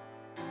reading,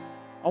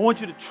 I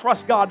want you to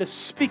trust God to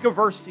speak a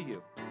verse to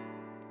you.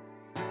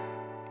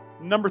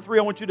 Number 3,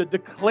 I want you to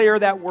declare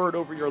that word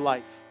over your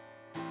life,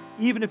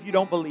 even if you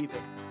don't believe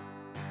it.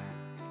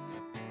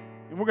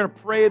 And we're going to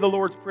pray the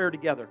Lord's Prayer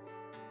together.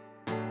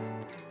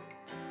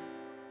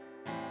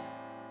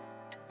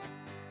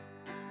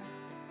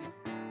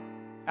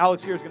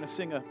 Alex here is going to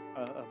sing a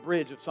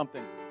bridge of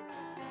something.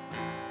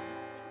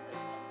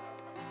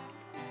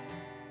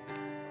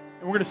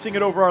 And we're going to sing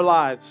it over our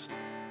lives.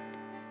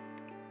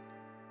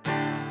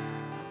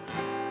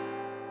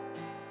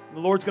 The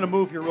Lord's going to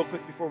move here real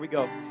quick before we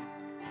go.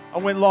 I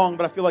went long,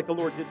 but I feel like the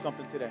Lord did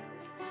something today.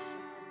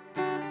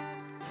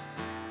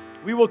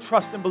 We will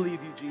trust and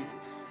believe you,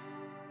 Jesus.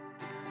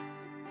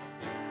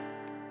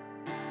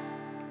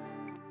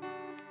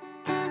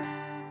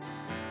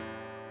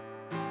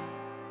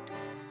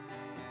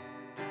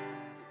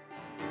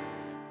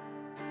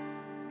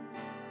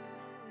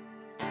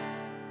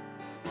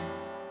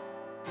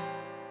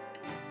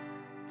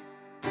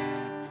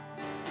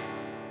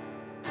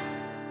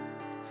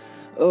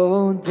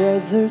 Oh,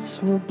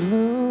 deserts will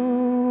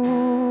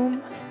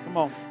bloom. Come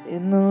on.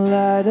 In the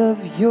light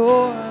of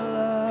your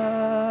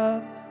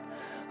love.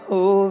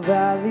 Oh,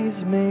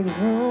 valleys make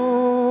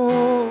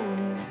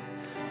room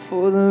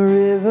for the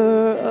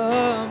river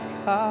of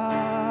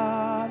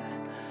God.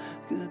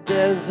 'Cause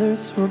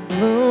deserts will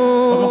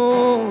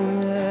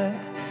bloom, yeah,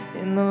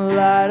 in the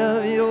light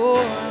of your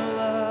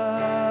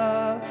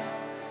love.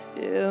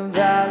 Yeah,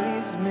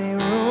 valleys make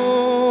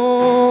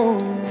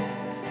room, yeah,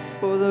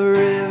 for the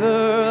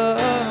river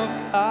of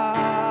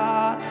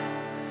God.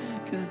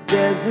 'Cause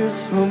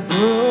deserts will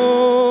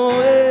bloom,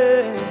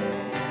 yeah,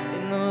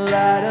 in the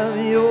light of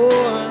your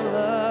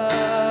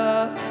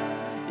love.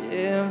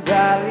 Yeah,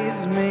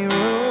 valleys make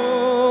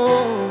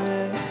room,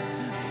 yeah,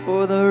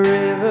 for the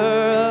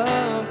river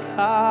of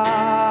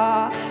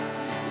God.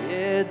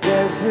 Yeah,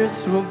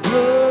 deserts will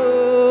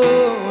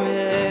bloom,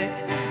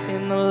 yeah,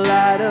 in the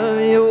light of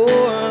your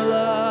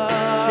love.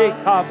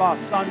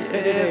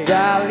 Yeah,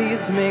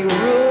 valleys make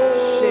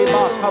room,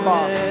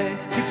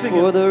 yeah,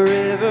 for the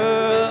river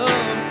of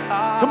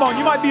God. Come on,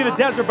 you might be in a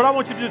desert, but I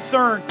want you to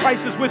discern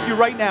Christ is with you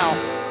right now.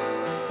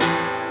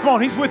 Come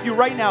on, He's with you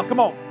right now. Come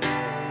on.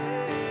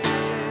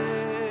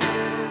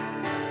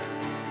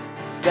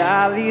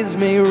 Valleys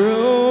make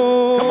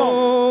room. Come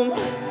on.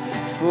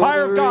 For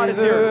Fire the of God is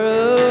river here.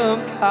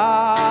 Of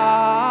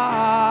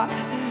God.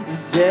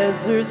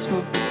 Deserts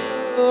will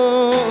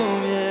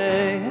bloom,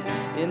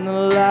 yeah, in the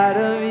light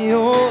of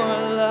your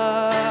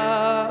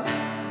love.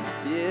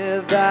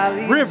 Yeah,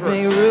 valleys Rivers.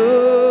 make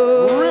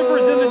room.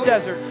 Rivers in the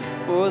desert.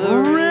 For the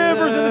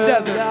Rivers in the river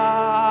of desert.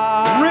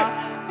 God.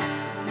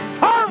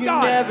 Fire of You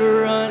God.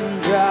 never run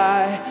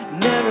dry,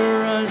 never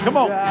run Come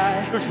on.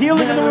 dry. There's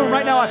healing in the room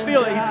right now. I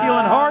feel it. He's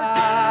healing hearts.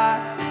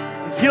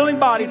 He's healing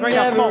bodies right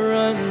now. Come on. Never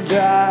run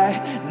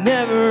dry,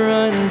 never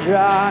run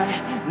dry,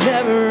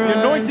 never run dry. The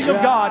anointing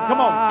of God.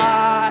 Come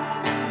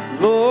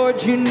on.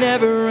 Lord, you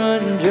never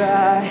run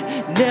dry,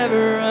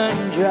 never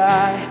run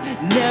dry,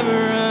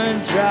 never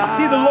run dry. I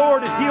see the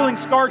Lord is healing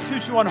scar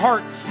tissue on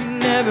hearts. You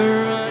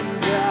never run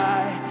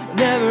dry,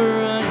 never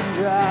run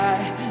dry,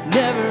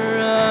 never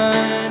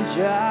run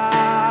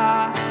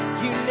dry.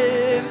 You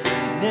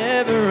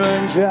never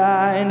run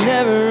dry,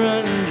 never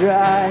run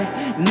dry,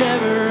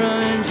 never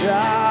run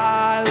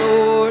dry.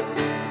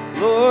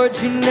 Lord,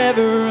 you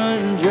never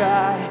run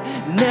dry,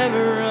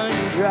 never run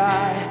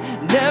dry,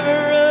 never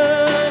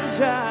run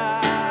dry.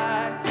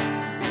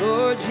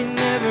 Lord, you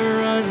never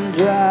run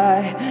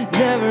dry,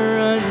 never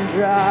run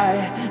dry,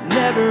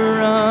 never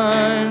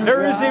run dry.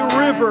 There is a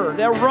river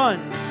that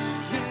runs.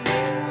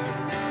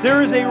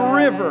 There is a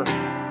river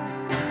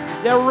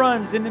that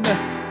runs, and in the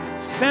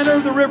center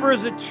of the river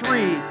is a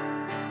tree,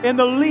 and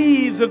the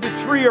leaves of the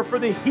tree are for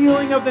the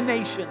healing of the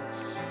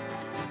nations.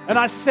 And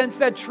I sense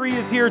that tree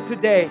is here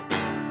today,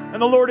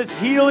 and the Lord is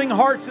healing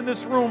hearts in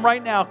this room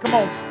right now. Come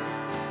on.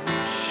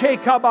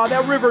 Shekabah,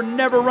 that river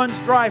never runs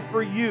dry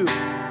for you.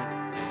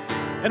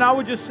 And I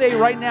would just say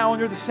right now,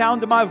 under the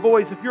sound of my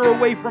voice, if you're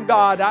away from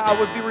God, I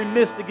would be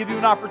remiss to give you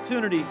an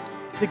opportunity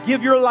to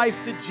give your life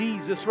to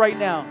Jesus right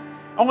now.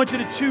 I want you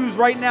to choose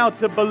right now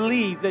to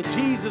believe that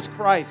Jesus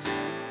Christ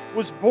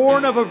was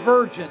born of a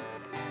virgin.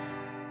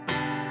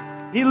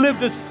 He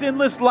lived a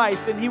sinless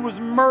life and He was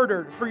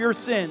murdered for your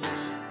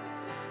sins.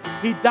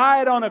 He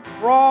died on a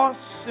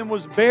cross and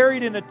was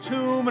buried in a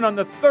tomb, and on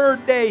the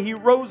third day He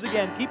rose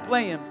again. Keep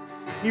playing.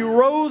 He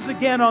rose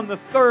again on the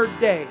third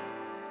day,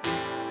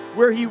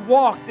 where He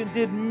walked and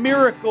did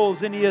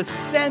miracles, and He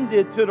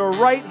ascended to the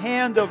right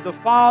hand of the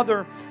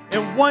Father.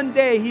 And one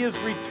day He is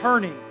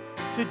returning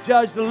to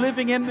judge the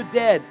living and the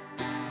dead.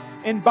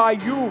 And by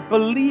you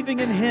believing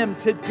in Him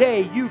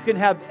today, you can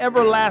have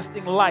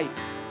everlasting life.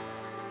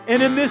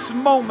 And in this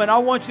moment, I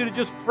want you to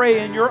just pray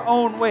in your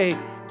own way.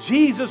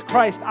 Jesus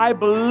Christ, I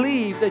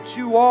believe that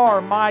You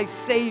are my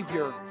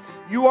Savior.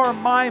 You are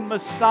my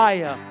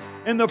Messiah.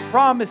 And the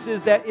promise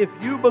is that if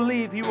you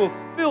believe, He will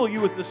fill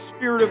you with the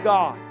Spirit of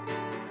God.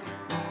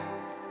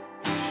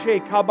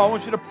 I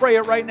want you to pray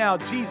it right now.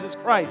 Jesus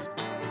Christ,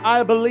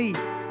 I believe.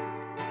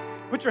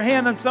 Put your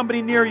hand on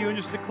somebody near you and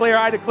just declare,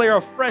 I declare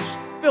a fresh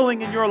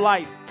filling in your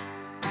life.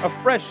 A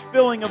fresh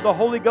filling of the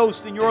Holy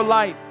Ghost in your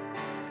life.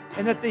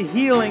 And that the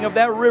healing of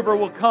that river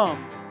will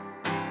come.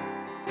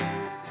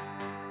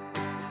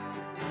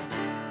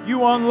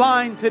 You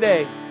online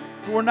today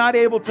who are not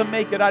able to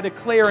make it, I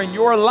declare in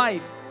your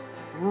life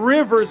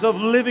rivers of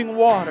living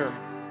water.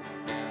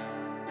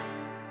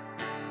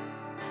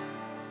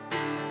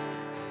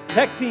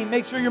 Tech team,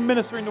 make sure you're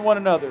ministering to one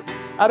another.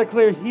 I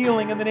declare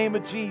healing in the name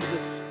of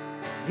Jesus.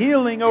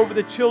 Healing over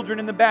the children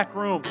in the back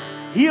room.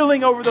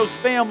 Healing over those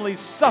families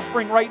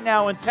suffering right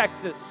now in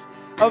Texas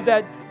of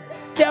that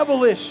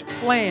devilish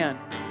plan.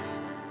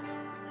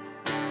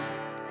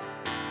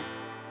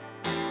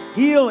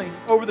 Healing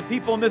over the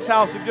people in this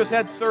house who've just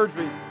had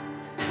surgery.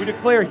 We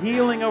declare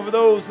healing over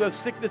those who have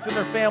sickness in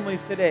their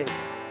families today.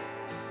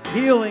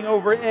 Healing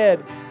over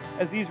Ed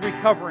as he's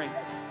recovering.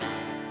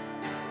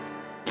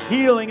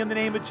 Healing in the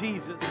name of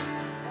Jesus.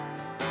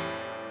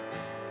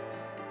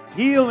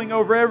 Healing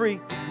over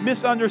every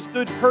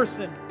misunderstood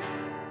person.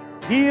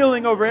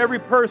 Healing over every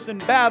person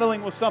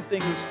battling with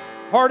something who's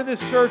part of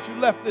this church, who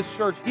left this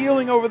church.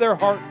 Healing over their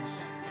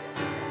hearts.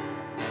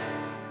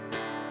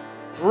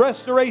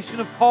 Restoration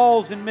of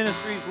calls and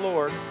ministries,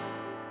 Lord.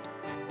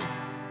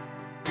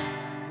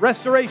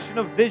 Restoration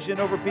of vision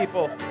over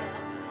people.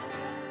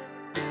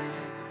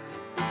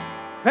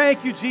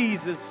 Thank you,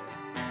 Jesus,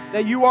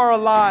 that you are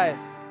alive.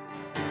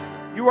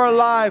 You are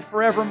alive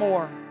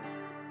forevermore.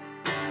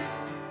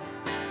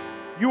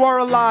 You are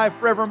alive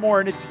forevermore,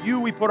 and it's you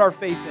we put our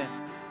faith in.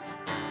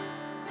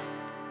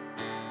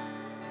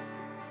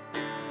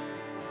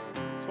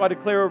 So I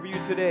declare over you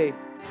today,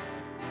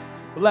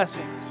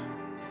 blessings.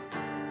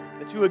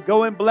 That you would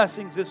go in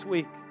blessings this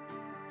week.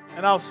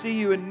 And I'll see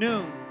you at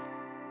noon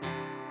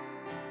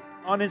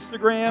on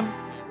Instagram,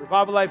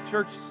 Revival Life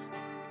Church.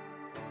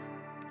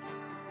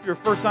 If you're a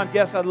first-time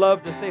guest, I'd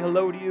love to say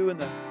hello to you in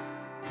the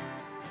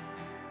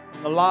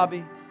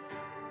lobby.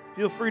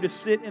 Feel free to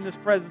sit in this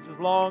presence as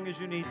long as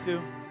you need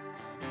to.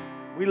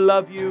 We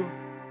love you.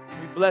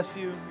 We bless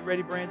you. You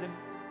ready, Brandon?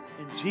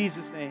 In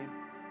Jesus' name,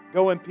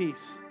 go in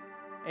peace.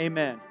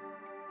 Amen.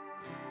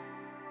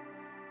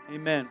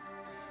 Amen.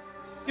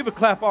 Give a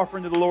clap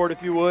offering to the Lord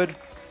if you would.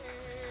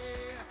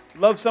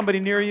 Love somebody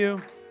near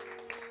you.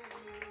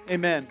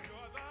 Amen.